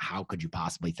think, how could you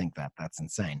possibly think that? That's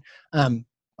insane.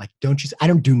 Like, I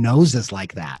don't do noses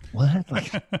like that. What?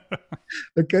 Like,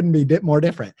 it couldn't be more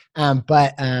different.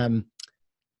 But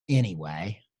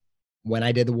anyway, when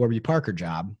I did the Warby Parker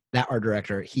job, that art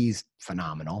director, he's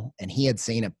phenomenal. And he had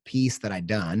seen a piece that I'd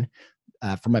done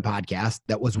for my podcast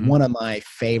that was one of my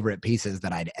favorite pieces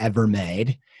that I'd ever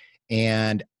made.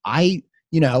 And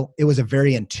it was a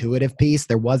very intuitive piece.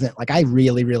 There wasn't like, I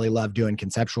really, really love doing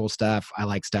conceptual stuff. I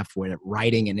like stuff where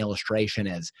writing and illustration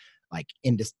is like,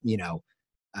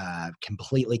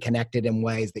 completely connected in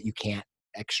ways that you can't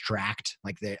extract.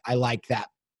 Like, I like that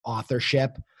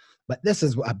authorship, but this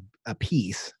is a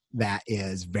piece that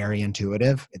is very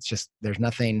intuitive. It's just, there's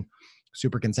nothing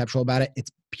super conceptual about it.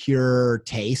 It's pure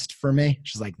taste for me.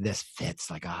 It's just like, this fits.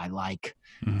 Like, I like,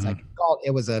 it's like,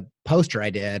 it was a poster I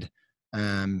did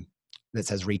that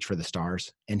says "Reach for the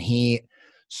Stars," and he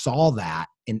saw that,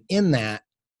 and in that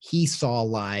he saw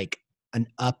like an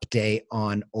update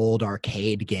on old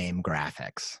arcade game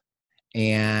graphics,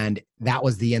 and that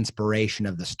was the inspiration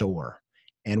of the store.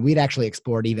 And we'd actually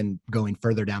explored even going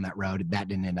further down that road. That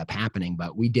didn't end up happening,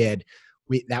 but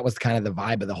that was kind of the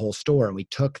vibe of the whole store. And we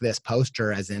took this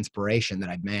poster as inspiration that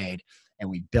I'd made, and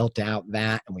we built out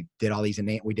that, and we did all these,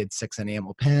 we did 6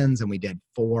 enamel pens, and we did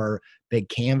 4 big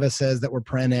canvases that were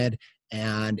printed.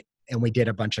 And we did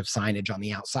a bunch of signage on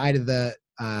the outside of the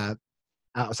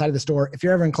store. If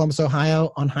you're ever in Columbus,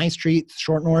 Ohio, on High Street,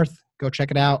 Short North, go check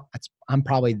it out. That's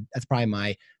probably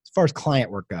my, as far as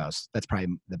client work goes, that's probably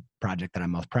the project that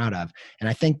I'm most proud of. And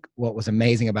I think what was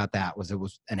amazing about that was it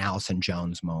was an Allison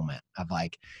Jones moment of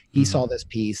like, he saw this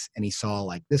piece and he saw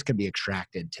like, this could be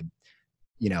extracted to,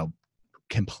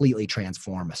 completely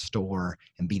transform a store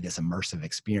and be this immersive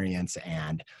experience,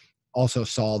 and also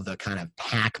saw the kind of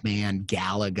Pac-Man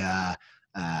Galaga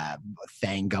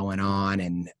thing going on.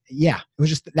 And yeah, it was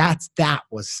just, that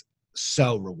was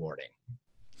so rewarding.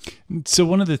 So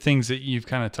one of the things that you've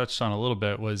kind of touched on a little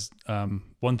bit was,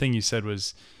 one thing you said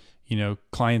was,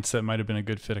 clients that might've been a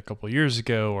good fit a couple of years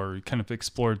ago, or kind of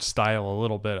explored style a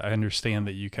little bit. I understand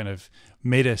that you kind of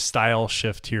made a style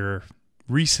shift here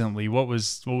recently. What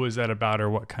was that about, or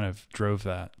what kind of drove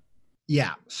that?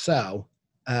 Yeah. So,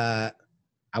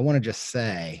 I want to just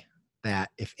say that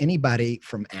if anybody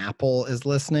from Apple is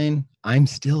listening, I'm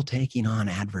still taking on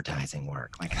advertising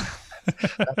work. Like,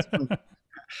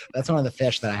 that's one of the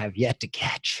fish that I have yet to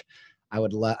catch.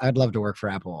 I'd love to work for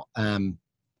Apple. How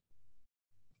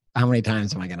many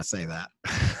times am I going to say that?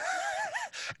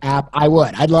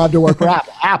 I'd love to work for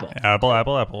Apple. Apple.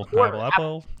 Apple.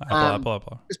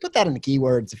 Just put that in the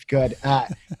keywords if you could.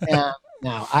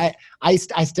 No, I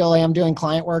still am doing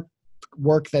client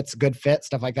work that's a good fit,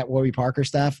 stuff like that. Warby Parker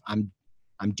stuff. I'm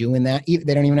doing that.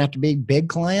 They don't even have to be big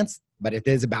clients, but it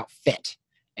is about fit,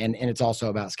 and it's also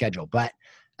about schedule. But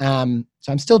so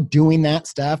I'm still doing that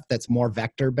stuff that's more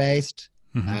vector based.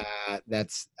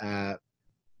 That's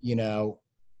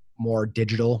more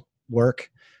digital work.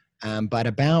 But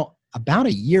about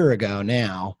a year ago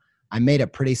now, I made a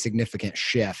pretty significant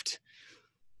shift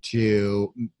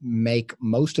to make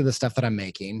most of the stuff that I'm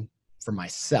making for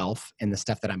myself, and the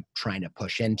stuff that I'm trying to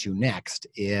push into next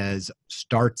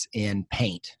starts in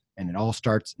Paint, and it all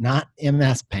starts not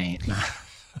MS Paint.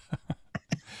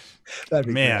 That'd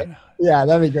be Man. great. Yeah,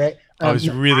 that'd be great. I was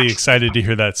really excited to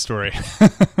hear that story.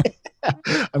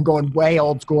 I'm going way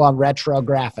old school on retro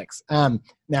graphics.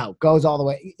 Now goes all the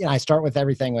way. I start with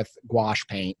everything with gouache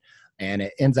paint, and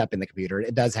it ends up in the computer.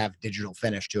 It does have digital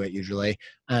finish to it usually,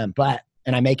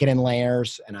 and I make it in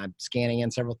layers, and I'm scanning in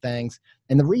several things.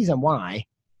 And the reason why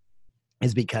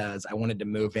is because I wanted to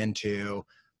move into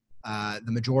the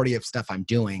majority of stuff I'm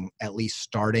doing, at least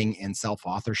starting in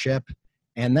self-authorship.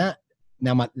 And that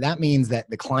means that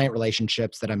the client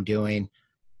relationships that I'm doing,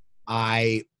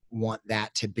 I want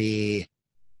that to be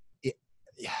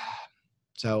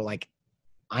so like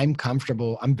I'm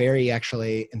comfortable. I'm very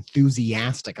actually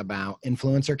enthusiastic about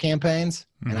influencer campaigns,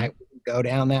 and I go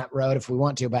down that road if we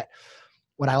want to. But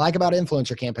what I like about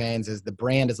influencer campaigns is the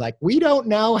brand is like, we don't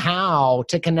know how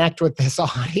to connect with this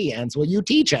audience. Will you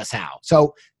teach us how?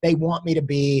 So they want me to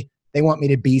be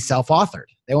self-authored.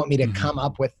 They want me to come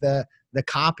up with the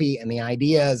copy and the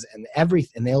ideas and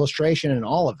everything, the illustration and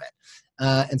all of it.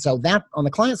 And so that on the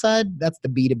client side, that's the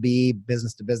B2B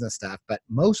business to business stuff. But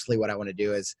mostly what I want to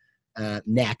do is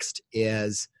next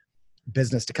is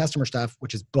business to customer stuff,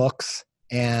 which is books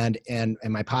and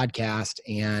my podcast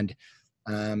and,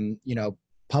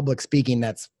 public speaking.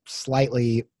 That's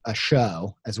slightly a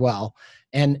show as well.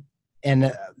 And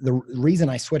the reason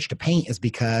I switched to Paint is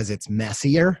because it's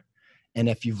messier. And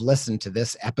if you've listened to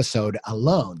this episode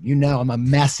alone, I'm a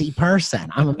messy person.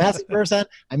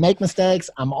 I make mistakes.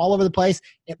 I'm all over the place,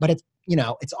 but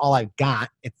it's all I've got.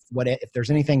 If there's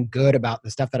anything good about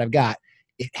the stuff that I've got,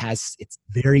 it's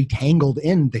very tangled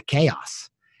in the chaos.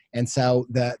 And so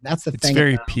that's the thing. It's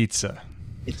very pizza.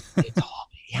 It's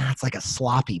it's like a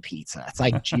sloppy pizza. It's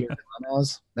like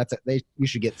Giordano's. You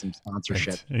should get some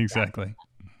sponsorship. Right, exactly.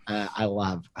 I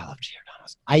love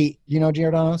Giordano's.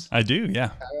 Giordano's? I do.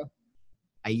 Yeah.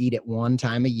 I eat it one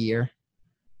time a year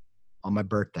on my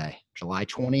birthday, July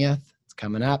 20th. It's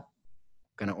coming up.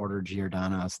 I'm going to order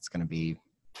Giordano's. It's going to be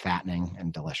fattening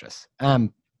and delicious.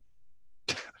 But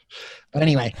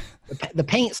anyway, the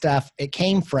paint stuff, it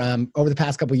came from over the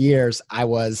past couple of years. I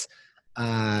was,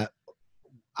 so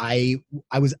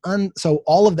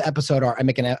all of the episode art, I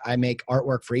make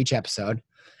artwork for each episode.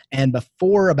 And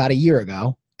before about a year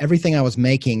ago, everything I was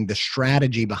making, the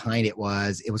strategy behind it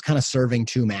was kind of serving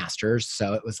two masters.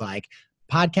 So it was like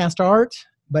podcast art,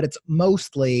 but it's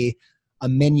mostly a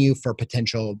menu for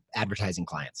potential advertising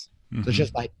clients. So it's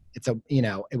just like,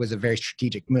 it was a very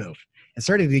strategic move. It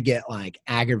started to get like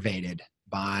aggravated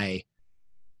by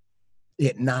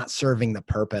it not serving the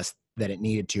purpose that it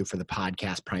needed to for the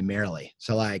podcast primarily.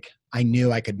 So like I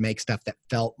knew I could make stuff that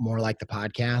felt more like the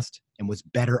podcast and was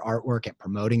better artwork at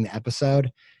promoting the episode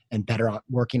and better at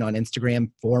working on Instagram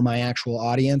for my actual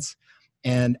audience.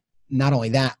 And not only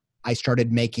that, I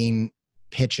started making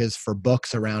pitches for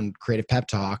books around Creative Pep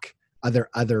Talk,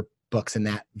 other books in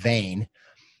that vein.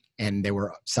 And they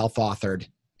were self-authored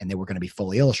and they were going to be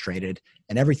fully illustrated.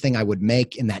 And everything I would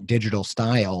make in that digital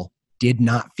style did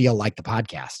not feel like the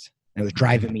podcast. And it was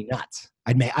driving me nuts.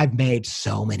 I've made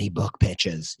so many book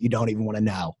pitches. You don't even want to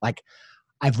know. Like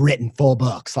I've written full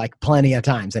books like plenty of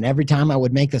times. And every time I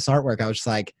would make this artwork, I was just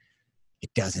like,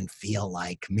 it doesn't feel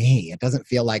like me. It doesn't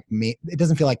feel like me. It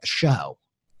doesn't feel like the show.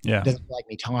 Yeah. It doesn't feel like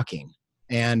me talking.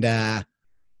 And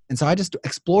so I just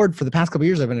explored for the past couple of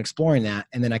years. I've been exploring that.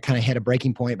 And then I kind of hit a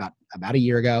breaking point about a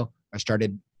year ago. It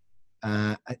started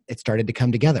to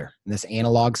come together. And this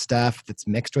analog stuff that's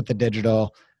mixed with the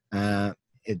digital,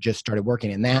 it just started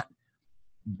working. And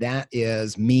that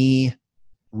is me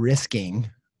risking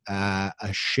a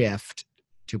shift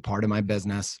to part of my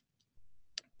business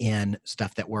in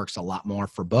stuff that works a lot more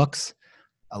for books,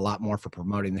 a lot more for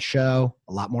promoting the show,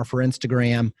 a lot more for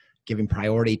Instagram, giving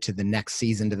priority to the next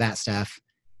season to that stuff,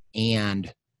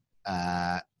 and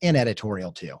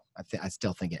editorial too. I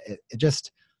still think it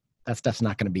just, that stuff's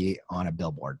not going to be on a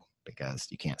billboard because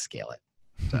you can't scale it.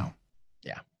 So,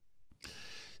 yeah.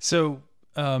 So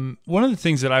one of the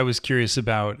things that I was curious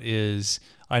about is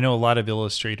I know a lot of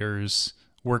illustrators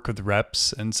work with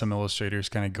reps and some illustrators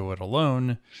kind of go it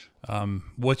alone.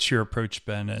 What's your approach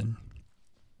been, and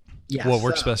what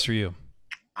works best for you?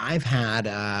 I've had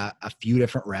a few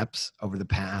different reps over the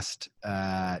past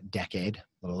decade,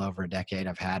 a little over a decade.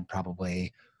 I've had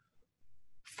probably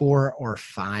 4 or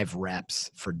 5 reps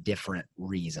for different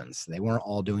reasons. They weren't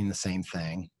all doing the same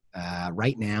thing.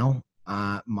 Right now,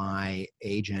 my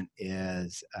agent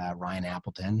is Ryan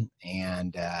Appleton,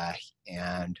 and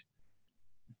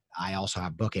I also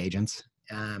have book agents.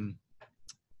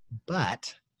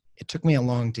 But it took me a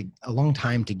long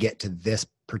time to get to this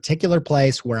particular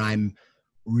place where I'm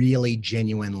really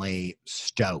genuinely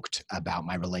stoked about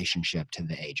my relationship to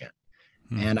the agent.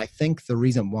 And I think the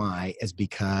reason why is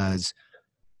because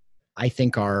I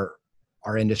think our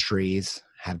industries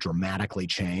have dramatically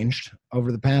changed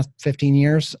over the past 15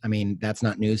 years. I mean, that's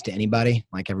not news to anybody.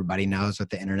 Like, everybody knows with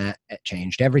the internet, it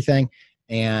changed everything.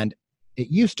 And it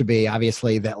used to be,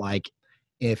 obviously, that like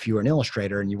if you were an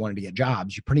illustrator and you wanted to get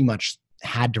jobs, you pretty much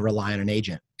had to rely on an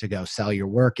agent to go sell your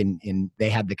work, and they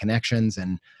had the connections,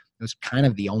 and it was kind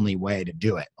of the only way to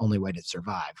do it, only way to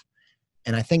survive.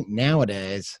 And I think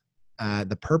nowadays,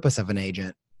 the purpose of an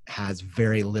agent has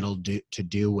very little to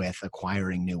do with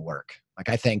acquiring new work. Like,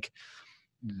 I think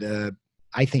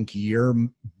you're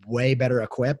way better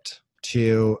equipped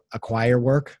to acquire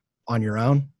work on your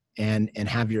own and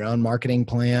have your own marketing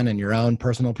plan and your own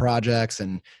personal projects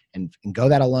and go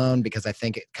that alone, because I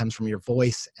think it comes from your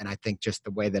voice. And I think just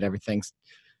the way that everything's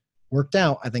worked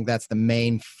out, I think that's the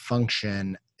main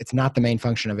function. It's not the main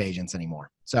function of agents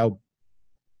anymore. So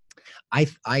I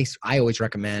always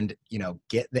recommend,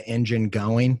 get the engine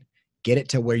going, get it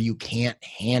to where you can't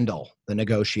handle the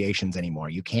negotiations anymore.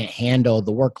 You can't handle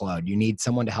the workload. You need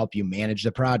someone to help you manage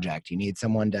the project. You need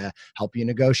someone to help you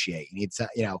negotiate. You need,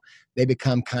 they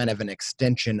become kind of an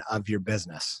extension of your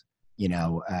business,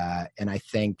 and I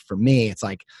think for me, it's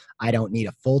like, I don't need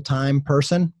a full-time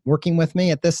person working with me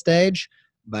at this stage,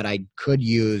 but I could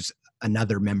use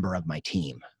another member of my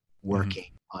team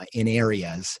working in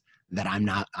areas that I'm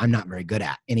not very good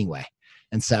at anyway.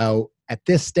 And so at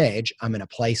this stage, I'm in a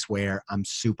place where I'm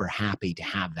super happy to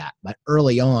have that. But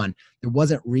early on, there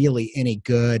wasn't really any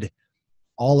good.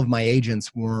 All of my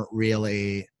agents weren't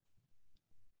really,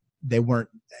 they were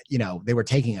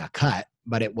taking a cut,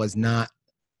 but it wasn't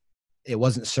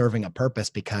serving a purpose,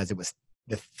 because it was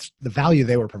the value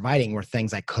they were providing were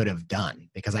things I could have done,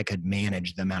 because I could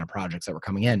manage the amount of projects that were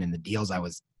coming in, and the deals I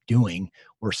was doing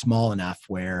were small enough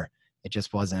where it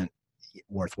just wasn't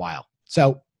worthwhile.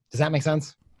 So does that make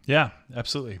sense? Yeah,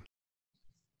 absolutely.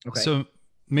 Okay. So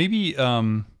maybe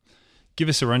give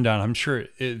us a rundown. I'm sure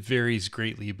it varies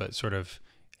greatly, but sort of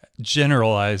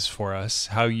generalize for us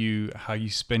how you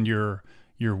spend your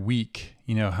week.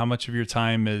 How much of your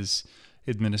time is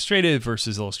administrative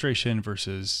versus illustration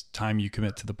versus time you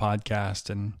commit to the podcast,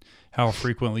 and how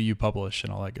frequently you publish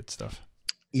and all that good stuff.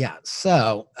 Yeah.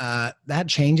 So that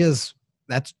changes.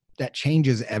 That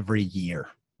changes every year.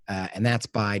 And that's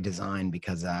by design,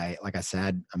 because like I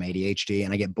said, I'm ADHD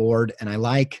and I get bored, and I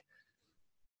like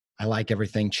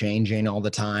everything changing all the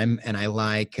time. And I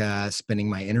like spending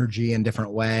my energy in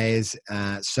different ways.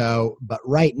 But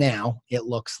right now it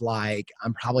looks like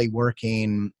I'm probably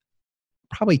working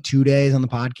 2 days on the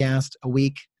podcast a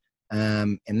week.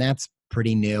 And that's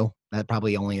pretty new. That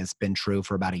probably only has been true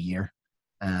for about a year.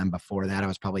 Before that, I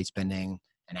was probably spending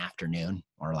an afternoon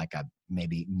or like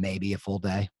maybe a full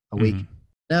day a week.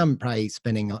 Now I'm probably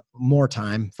spending more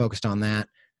time focused on that.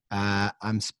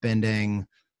 I'm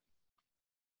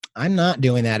not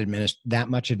doing that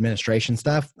much administration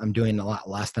stuff. I'm doing a lot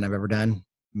less than I've ever done,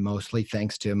 mostly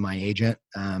thanks to my agent.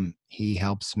 He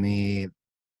helps me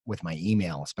with my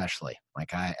email, especially.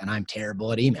 I'm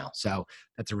terrible at email, so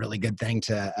that's a really good thing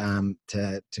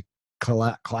to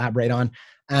collaborate on.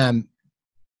 And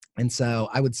so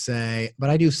I would say, but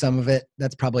I do some of it.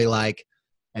 That's probably like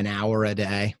an hour a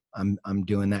day. I'm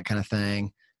doing that kind of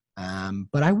thing.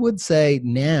 But I would say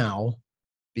now,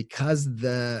 because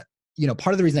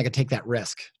part of the reason I could take that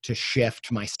risk to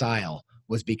shift my style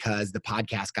was because the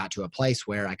podcast got to a place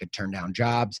where I could turn down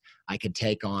jobs. I could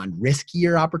take on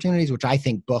riskier opportunities, which I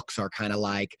think books are kind of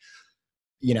like,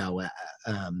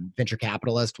 venture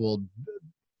capitalist will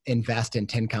invest in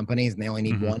 10 companies and they only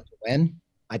need one to win.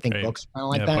 I think books are kind of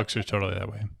like that. Books are totally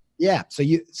that way. Yeah.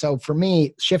 So for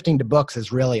me, shifting to books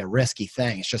is really a risky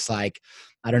thing. It's just like,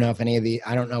 I don't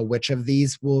know which of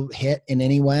these will hit in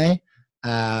any way.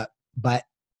 But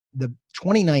the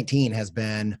 2019 has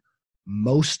been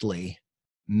mostly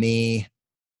me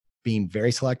being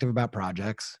very selective about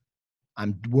projects.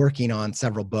 I'm working on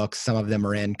several books. Some of them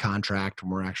are in contract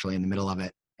and we're actually in the middle of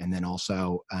it. And then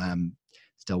also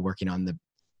still working on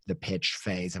the the pitch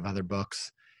phase of other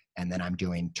books. And then I'm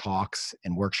doing talks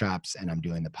and workshops, and I'm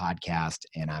doing the podcast,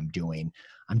 and I'm doing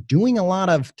a lot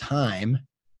of time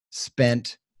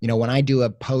spent, when I do a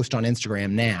post on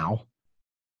Instagram now,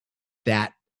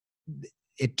 that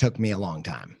it took me a long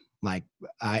time. Like,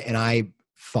 I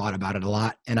thought about it a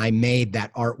lot, and I made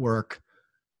that artwork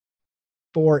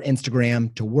for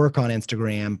Instagram, to work on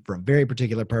Instagram for a very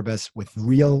particular purpose, with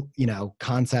real,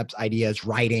 concepts, ideas,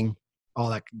 writing, all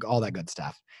that good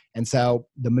stuff. And so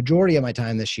the majority of my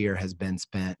time this year has been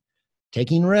spent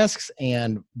taking risks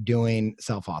and doing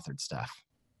self-authored stuff.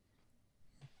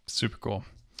 Super cool.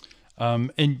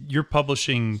 And you're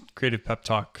publishing Creative Pep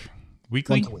Talk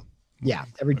weekly? Once a week. Yeah,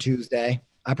 every Tuesday.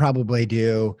 I probably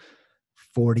do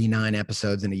 49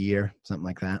 episodes in a year, something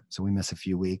like that. So we miss a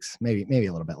few weeks, maybe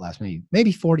a little bit less,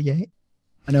 maybe 48.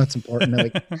 I know it's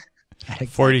important.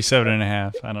 47 and a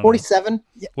half. I don't know. 47.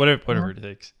 Yeah. Whatever it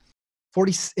takes.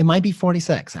 40. It might be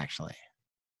 46 actually.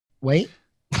 Wait,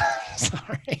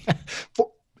 sorry.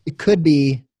 It could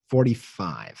be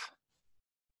 45.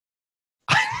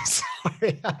 I'm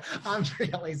sorry. I'm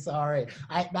really sorry.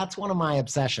 That's one of my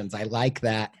obsessions. I like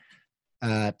that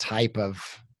type of,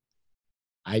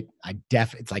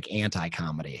 it's like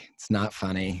anti-comedy. It's not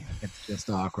funny. It's just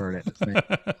awkward. It's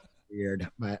weird,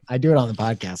 but I do it on the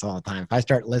podcast all the time. If I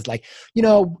start list,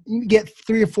 you get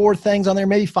 3 or 4 things on there,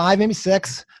 maybe 5, maybe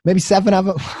 6, maybe 7 of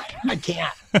them. I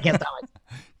can't stop.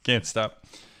 Can't stop.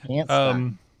 Can't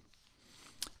stop.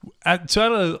 So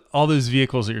out of all those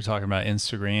vehicles that you're talking about,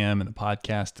 Instagram and the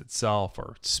podcast itself,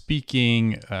 or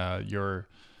speaking, your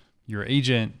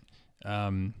agent,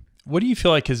 what do you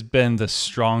feel like has been the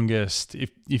strongest?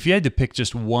 If you had to pick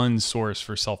just one source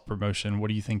for self-promotion, what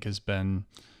do you think has been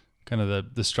kind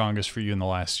of the strongest for you in the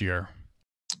last year?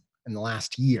 In the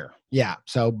last year? Yeah.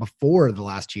 So before the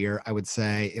last year, I would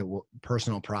say it was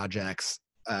personal projects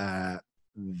that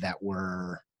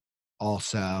were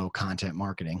also content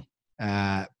marketing.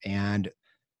 And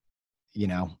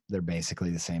they're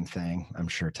basically the same thing. I'm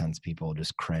sure tons of people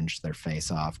just cringe their face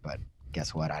off, but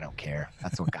guess what? I don't care.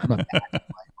 That's what I'm a bad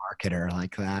marketer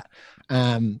like that.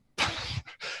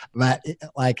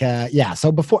 Yeah.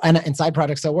 So before, and side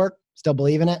projects still work, still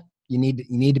believe in it. You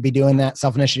need to be doing that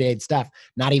self-initiated stuff,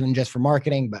 not even just for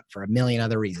marketing, but for a million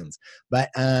other reasons. But,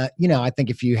 I think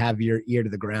if you have your ear to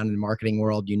the ground in the marketing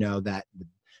world, that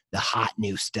the hot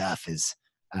new stuff is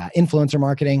influencer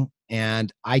marketing.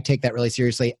 And I take that really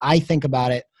seriously. I think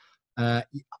about it.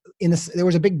 There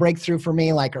was a big breakthrough for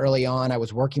me, like early on. I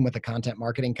was working with a content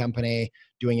marketing company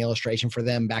doing illustration for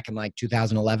them back in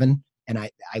 2011. And I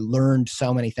learned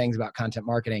so many things about content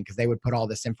marketing because they would put all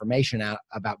this information out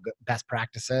about best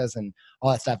practices and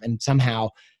all that stuff. And somehow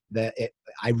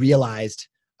I realized,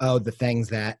 the things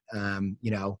that,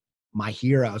 my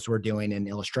heroes were doing in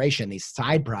illustration, these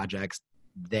side projects,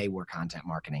 they were content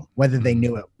marketing, whether they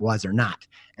knew it was or not.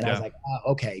 And I was like,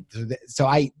 oh, okay. So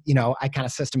I kind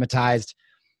of systematized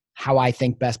how I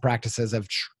think best practices of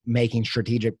making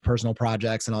strategic personal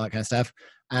projects and all that kind of stuff.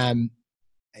 And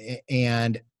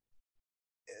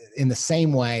in the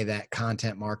same way that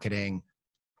content marketing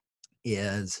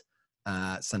is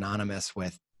synonymous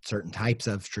with certain types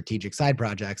of strategic side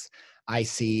projects, I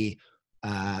see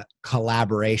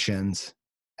collaborations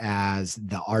as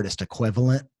the artist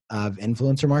equivalent of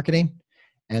influencer marketing.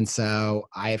 And so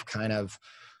I've kind of,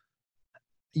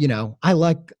 I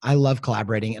love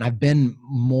collaborating, and I've been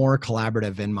more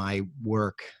collaborative in my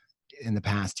work in the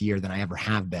past year than I ever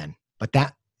have been. But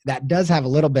that does have a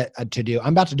little bit to do.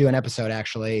 I'm about to do an episode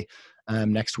actually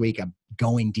next week. I'm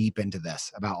going deep into this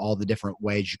about all the different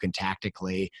ways you can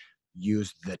tactically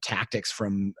use the tactics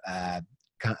from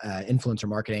influencer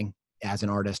marketing as an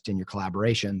artist in your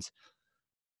collaborations.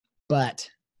 But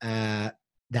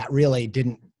that really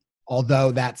didn't, although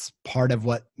that's part of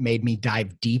what made me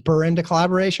dive deeper into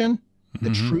collaboration. The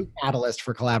true catalyst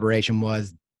for collaboration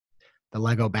was the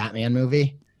Lego Batman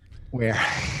movie, where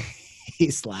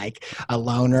he's like a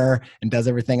loner and does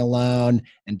everything alone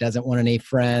and doesn't want any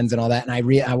friends and all that. And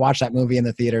I watched that movie in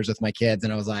the theaters with my kids,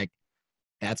 and I was like,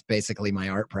 that's basically my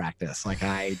art practice. Like,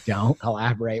 I don't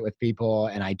collaborate with people,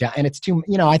 and and it's too,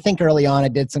 I think early on I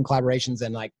did some collaborations,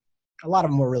 and like a lot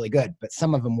of them were really good, but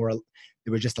some of them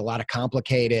there was just a lot of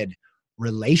complicated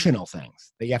relational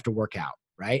things that you have to work out.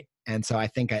 Right. And so I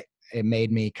think it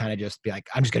made me kind of just be like,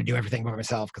 I'm just going to do everything by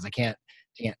myself because I can't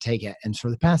take it. And for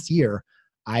the past year,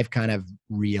 I've kind of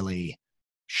really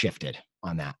shifted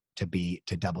on that to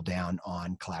double down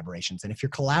on collaborations. And if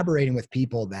you're collaborating with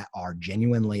people that are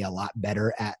genuinely a lot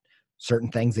better at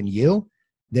certain things than you,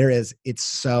 it's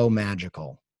so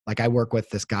magical. Like I work with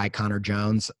this guy, Connor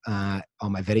Jones, on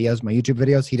my videos, my YouTube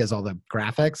videos. He does all the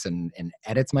graphics and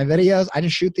edits my videos. I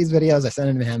just shoot these videos. I send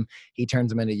them to him. He turns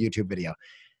them into a YouTube video.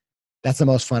 That's the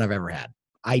most fun I've ever had.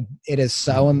 It is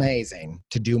so amazing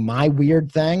to do my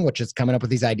weird thing, which is coming up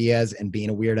with these ideas and being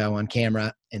a weirdo on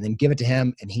camera, and then give it to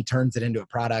him and he turns it into a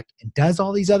product and does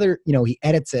all these other, he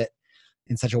edits it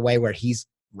in such a way where he's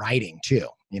writing too,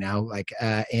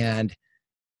 and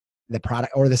the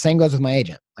product, or the same goes with my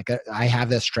agent. Like I have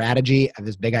this strategy, I have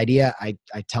this big idea. I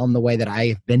tell him the way that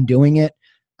I've been doing it.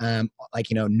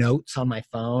 Notes on my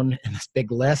phone and this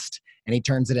big list, and he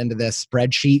turns it into this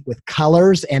spreadsheet with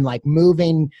colors and like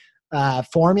moving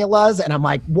formulas. And I'm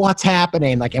like, what's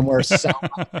happening? And we're so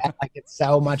it's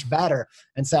so much better.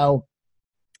 And so,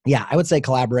 yeah, I would say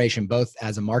collaboration, both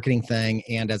as a marketing thing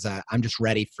and I'm just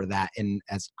ready for that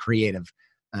as creative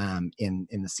in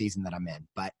the season that I'm in.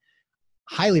 But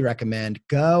highly recommend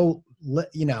go.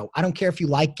 I don't care if you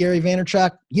like Gary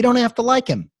Vaynerchuk. You don't have to like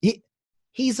him.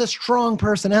 He's a strong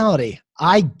personality.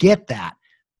 I get that,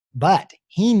 but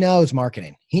he knows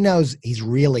marketing. He knows he's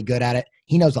really good at it.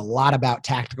 He knows a lot about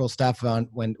tactical stuff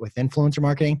with influencer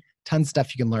marketing. Tons of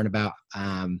stuff you can learn about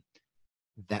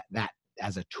that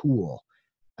as a tool.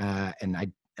 And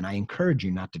I encourage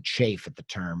you not to chafe at the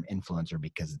term influencer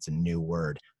because it's a new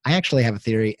word. I actually have a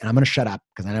theory, and I'm going to shut up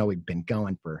because I know we've been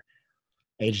going for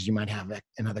ages. You might have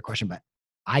another question, but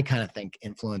I kind of think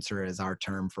influencer is our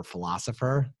term for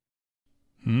philosopher.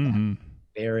 Mm-hmm.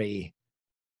 Very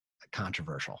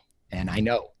controversial. And I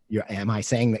know am I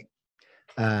saying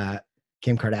that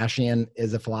Kim Kardashian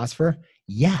is a philosopher?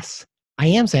 Yes, I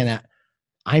am saying that.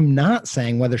 I'm not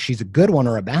saying whether she's a good one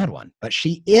or a bad one, but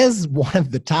she is one of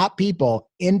the top people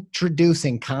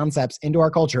introducing concepts into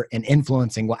our culture and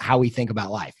influencing how we think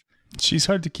about life. She's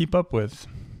hard to keep up with.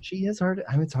 She is hard.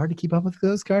 It's hard to keep up with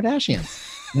those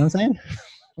Kardashians. You know what I'm saying?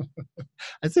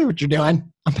 I see what you're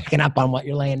doing. I'm picking up on what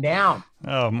you're laying down.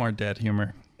 Oh, more dad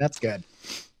humor. That's good.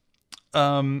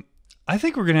 I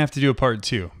think we're going to have to do a part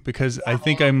 2 because I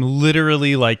think I'm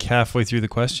literally like halfway through the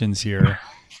questions here.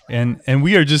 And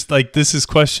we are just like, this is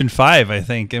question 5, I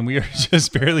think. And we are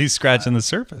just barely scratching the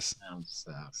surface. I'm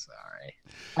so sorry.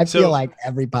 I feel like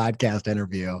every podcast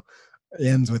interview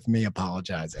ends with me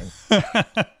apologizing.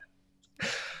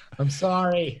 I'm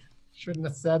sorry. Shouldn't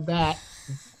have said that.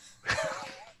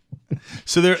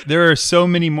 So there are so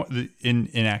many more in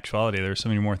actuality, there are so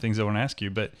many more things I want to ask you,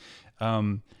 but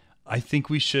I think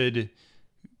we should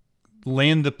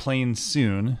land the plane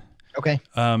soon. Okay.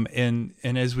 And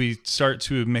as we start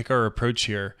to make our approach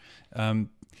here,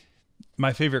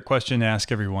 my favorite question to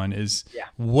ask everyone is,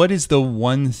 what is the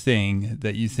one thing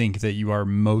that you think that you are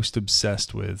most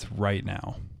obsessed with right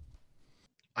now?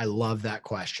 I love that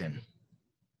question.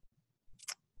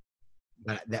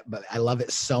 But I love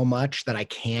it so much that I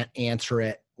can't answer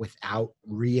it without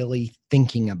really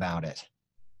thinking about it.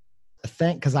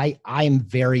 Because I am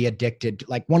very addicted.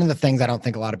 Like one of the things I don't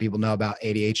think a lot of people know about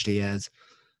ADHD is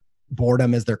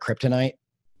boredom is their kryptonite.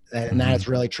 And that is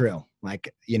really true.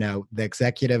 Like, the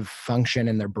executive function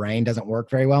in their brain doesn't work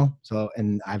very well. So,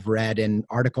 and I've read in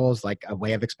articles, like a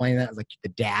way of explaining that is like the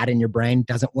dad in your brain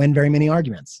doesn't win very many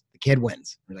arguments. The kid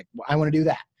wins. You're like, well, I want to do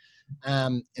that.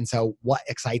 And so what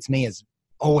excites me is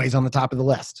always on the top of the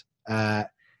list.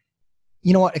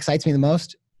 What excites me the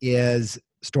most is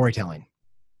storytelling.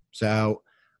 So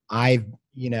I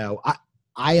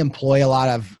employ a lot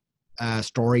of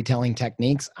storytelling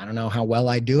techniques. I don't know how well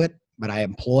I do it, but I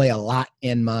employ a lot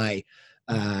in my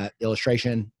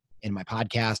illustration, in my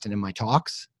podcast, and in my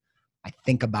talks. I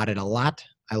think about it a lot.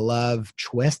 I love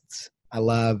twists. I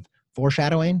love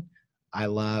foreshadowing. I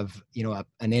love,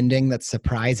 an ending that's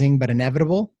surprising but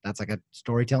inevitable. That's like a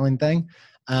storytelling thing.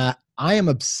 I am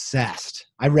obsessed.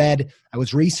 I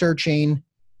was researching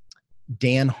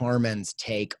Dan Harmon's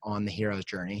take on the hero's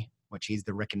journey, which he's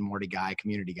the Rick and Morty guy,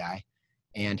 community guy.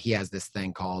 And he has this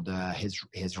thing called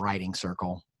his writing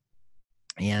circle.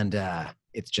 And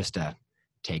it's just a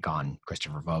take on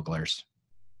Christopher Vogler's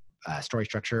story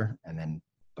structure. And then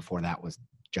before that was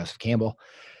Joseph Campbell.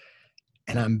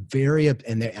 And I'm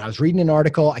and I was reading an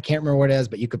article. I can't remember what it is,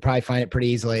 but you could probably find it pretty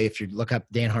easily if you look up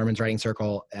Dan Harmon's writing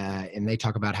circle. And they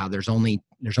talk about how there's only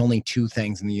 2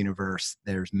 things in the universe.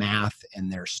 There's math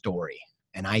and there's story.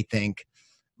 And I think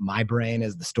my brain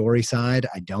is the story side.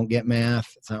 I don't get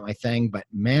math. It's not my thing, but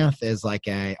math is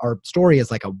or story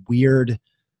is like a weird,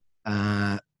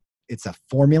 it's a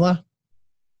formula.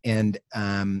 And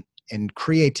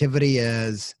creativity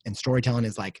and storytelling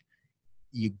is like,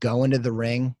 you go into the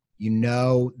ring,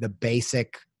 the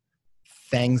basic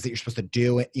things that you're supposed to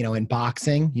do, in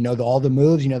boxing, all the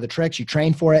moves, the tricks, you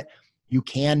train for it. You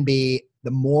can be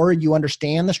the more you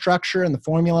understand the structure and the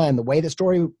formula and the way the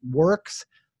story works,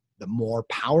 the more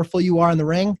powerful you are in the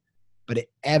ring. But it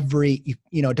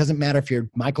doesn't matter if you're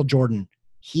Michael Jordan.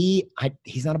 He's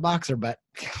not a boxer, but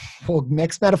we'll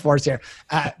mix metaphors here.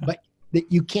 But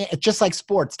you can't, it's just like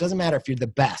sports. Doesn't matter if you're the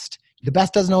best. The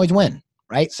best doesn't always win,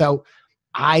 right? So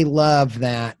I love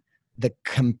that the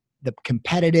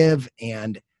competitive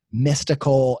and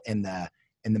mystical and the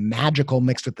magical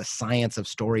mixed with the science of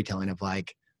storytelling of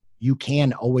like, you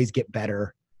can always get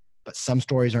better, but some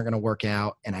stories aren't going to work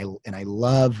out. And I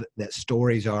love that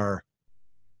stories are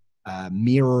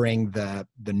mirroring the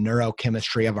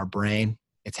neurochemistry of our brain.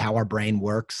 It's how our brain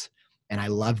works. And I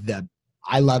love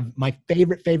my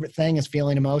favorite thing is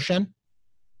feeling emotion.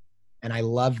 And I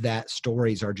love that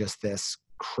stories are just this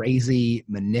crazy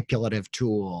manipulative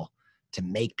tool to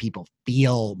make people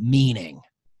feel meaning.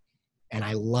 And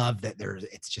I love that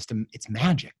it's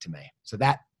magic to me. So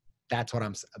that's what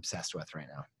I'm obsessed with right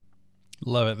now.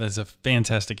 Love it. That's a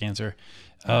fantastic answer.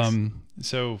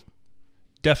 So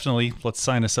definitely let's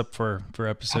sign us up for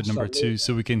episode number 2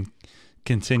 so we can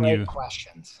continue. Great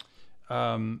questions.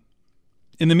 In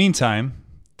the meantime,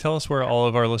 tell us where all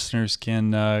of our listeners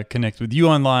can connect with you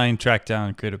online, track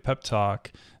down Creative Pep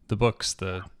Talk, the books,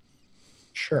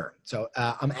 Sure. So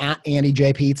I'm at Andy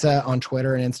J Pizza on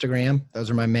Twitter and Instagram.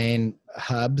 Those are my main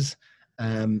hubs.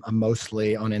 I'm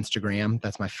mostly on Instagram.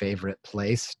 That's my favorite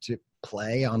place to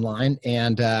play online.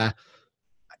 And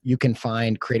you can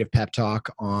find Creative Pep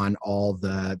Talk on all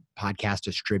the podcast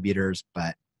distributors,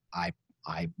 but I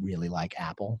really like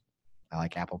Apple. I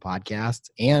like Apple Podcasts,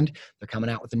 and they're coming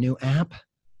out with a new app.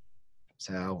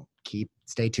 So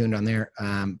stay tuned on there.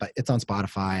 But it's on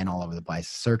Spotify and all over the place.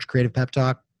 Search Creative Pep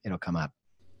Talk. It'll come up.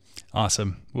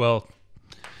 Awesome. Well,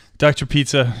 Dr.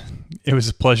 Pizza, it was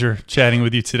a pleasure chatting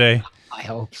with you today. I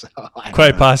hope so.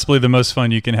 Quite possibly the most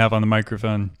fun you can have on the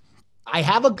microphone. I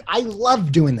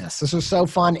love doing this. This was so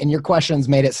fun, and your questions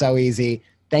made it so easy.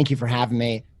 Thank you for having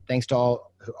me. Thanks to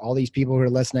all these people who are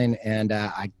listening, and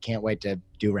I can't wait to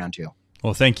do round 2.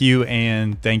 Well, thank you,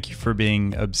 and thank you for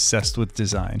being obsessed with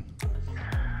design.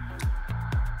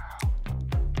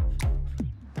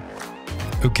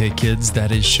 Okay, kids,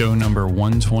 that is show number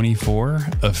 124,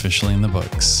 officially in the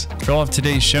books. For all of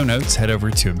today's show notes, head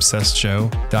over to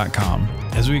obsessedshow.com.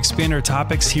 As we expand our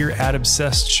topics here at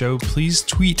Obsessed Show, please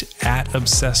tweet at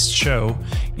Obsessed Show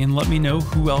and let me know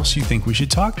who else you think we should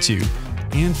talk to.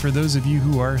 And for those of you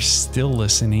who are still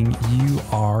listening, you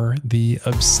are the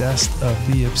obsessed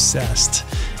of the obsessed.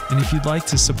 And if you'd like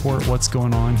to support what's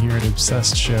going on here at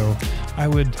Obsessed Show, I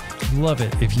would love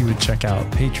it if you would check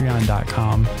out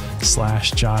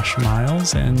patreon.com/Josh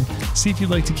Miles and see if you'd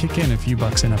like to kick in a few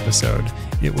bucks an episode.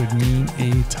 It would mean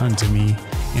a ton to me,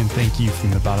 and thank you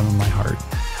from the bottom of my heart.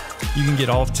 You can get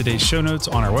all of today's show notes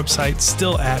on our website,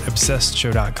 still at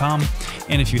obsessedshow.com.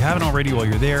 And if you haven't already while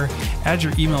you're there, add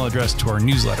your email address to our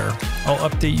newsletter. I'll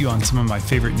update you on some of my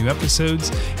favorite new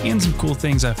episodes and some cool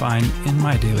things I find in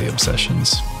my daily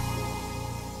obsessions.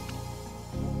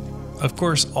 Of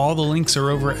course, all the links are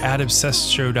over at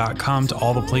obsessedshow.com to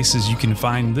all the places you can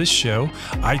find this show: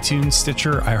 iTunes,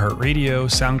 Stitcher, iHeartRadio,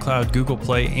 SoundCloud, Google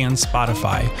Play, and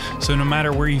Spotify. So no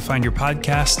matter where you find your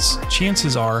podcasts,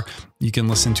 chances are you can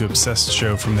listen to Obsessed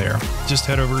Show from there. Just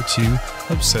head over to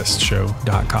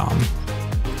obsessedshow.com.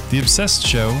 The Obsessed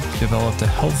Show developed a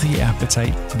healthy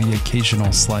appetite for the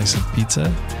occasional slice of pizza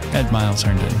at Miles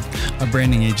Herndon, a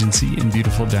branding agency in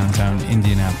beautiful downtown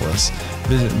Indianapolis.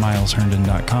 Visit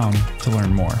milesherndon.com to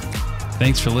learn more.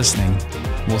 Thanks for listening.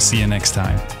 We'll see you next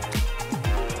time.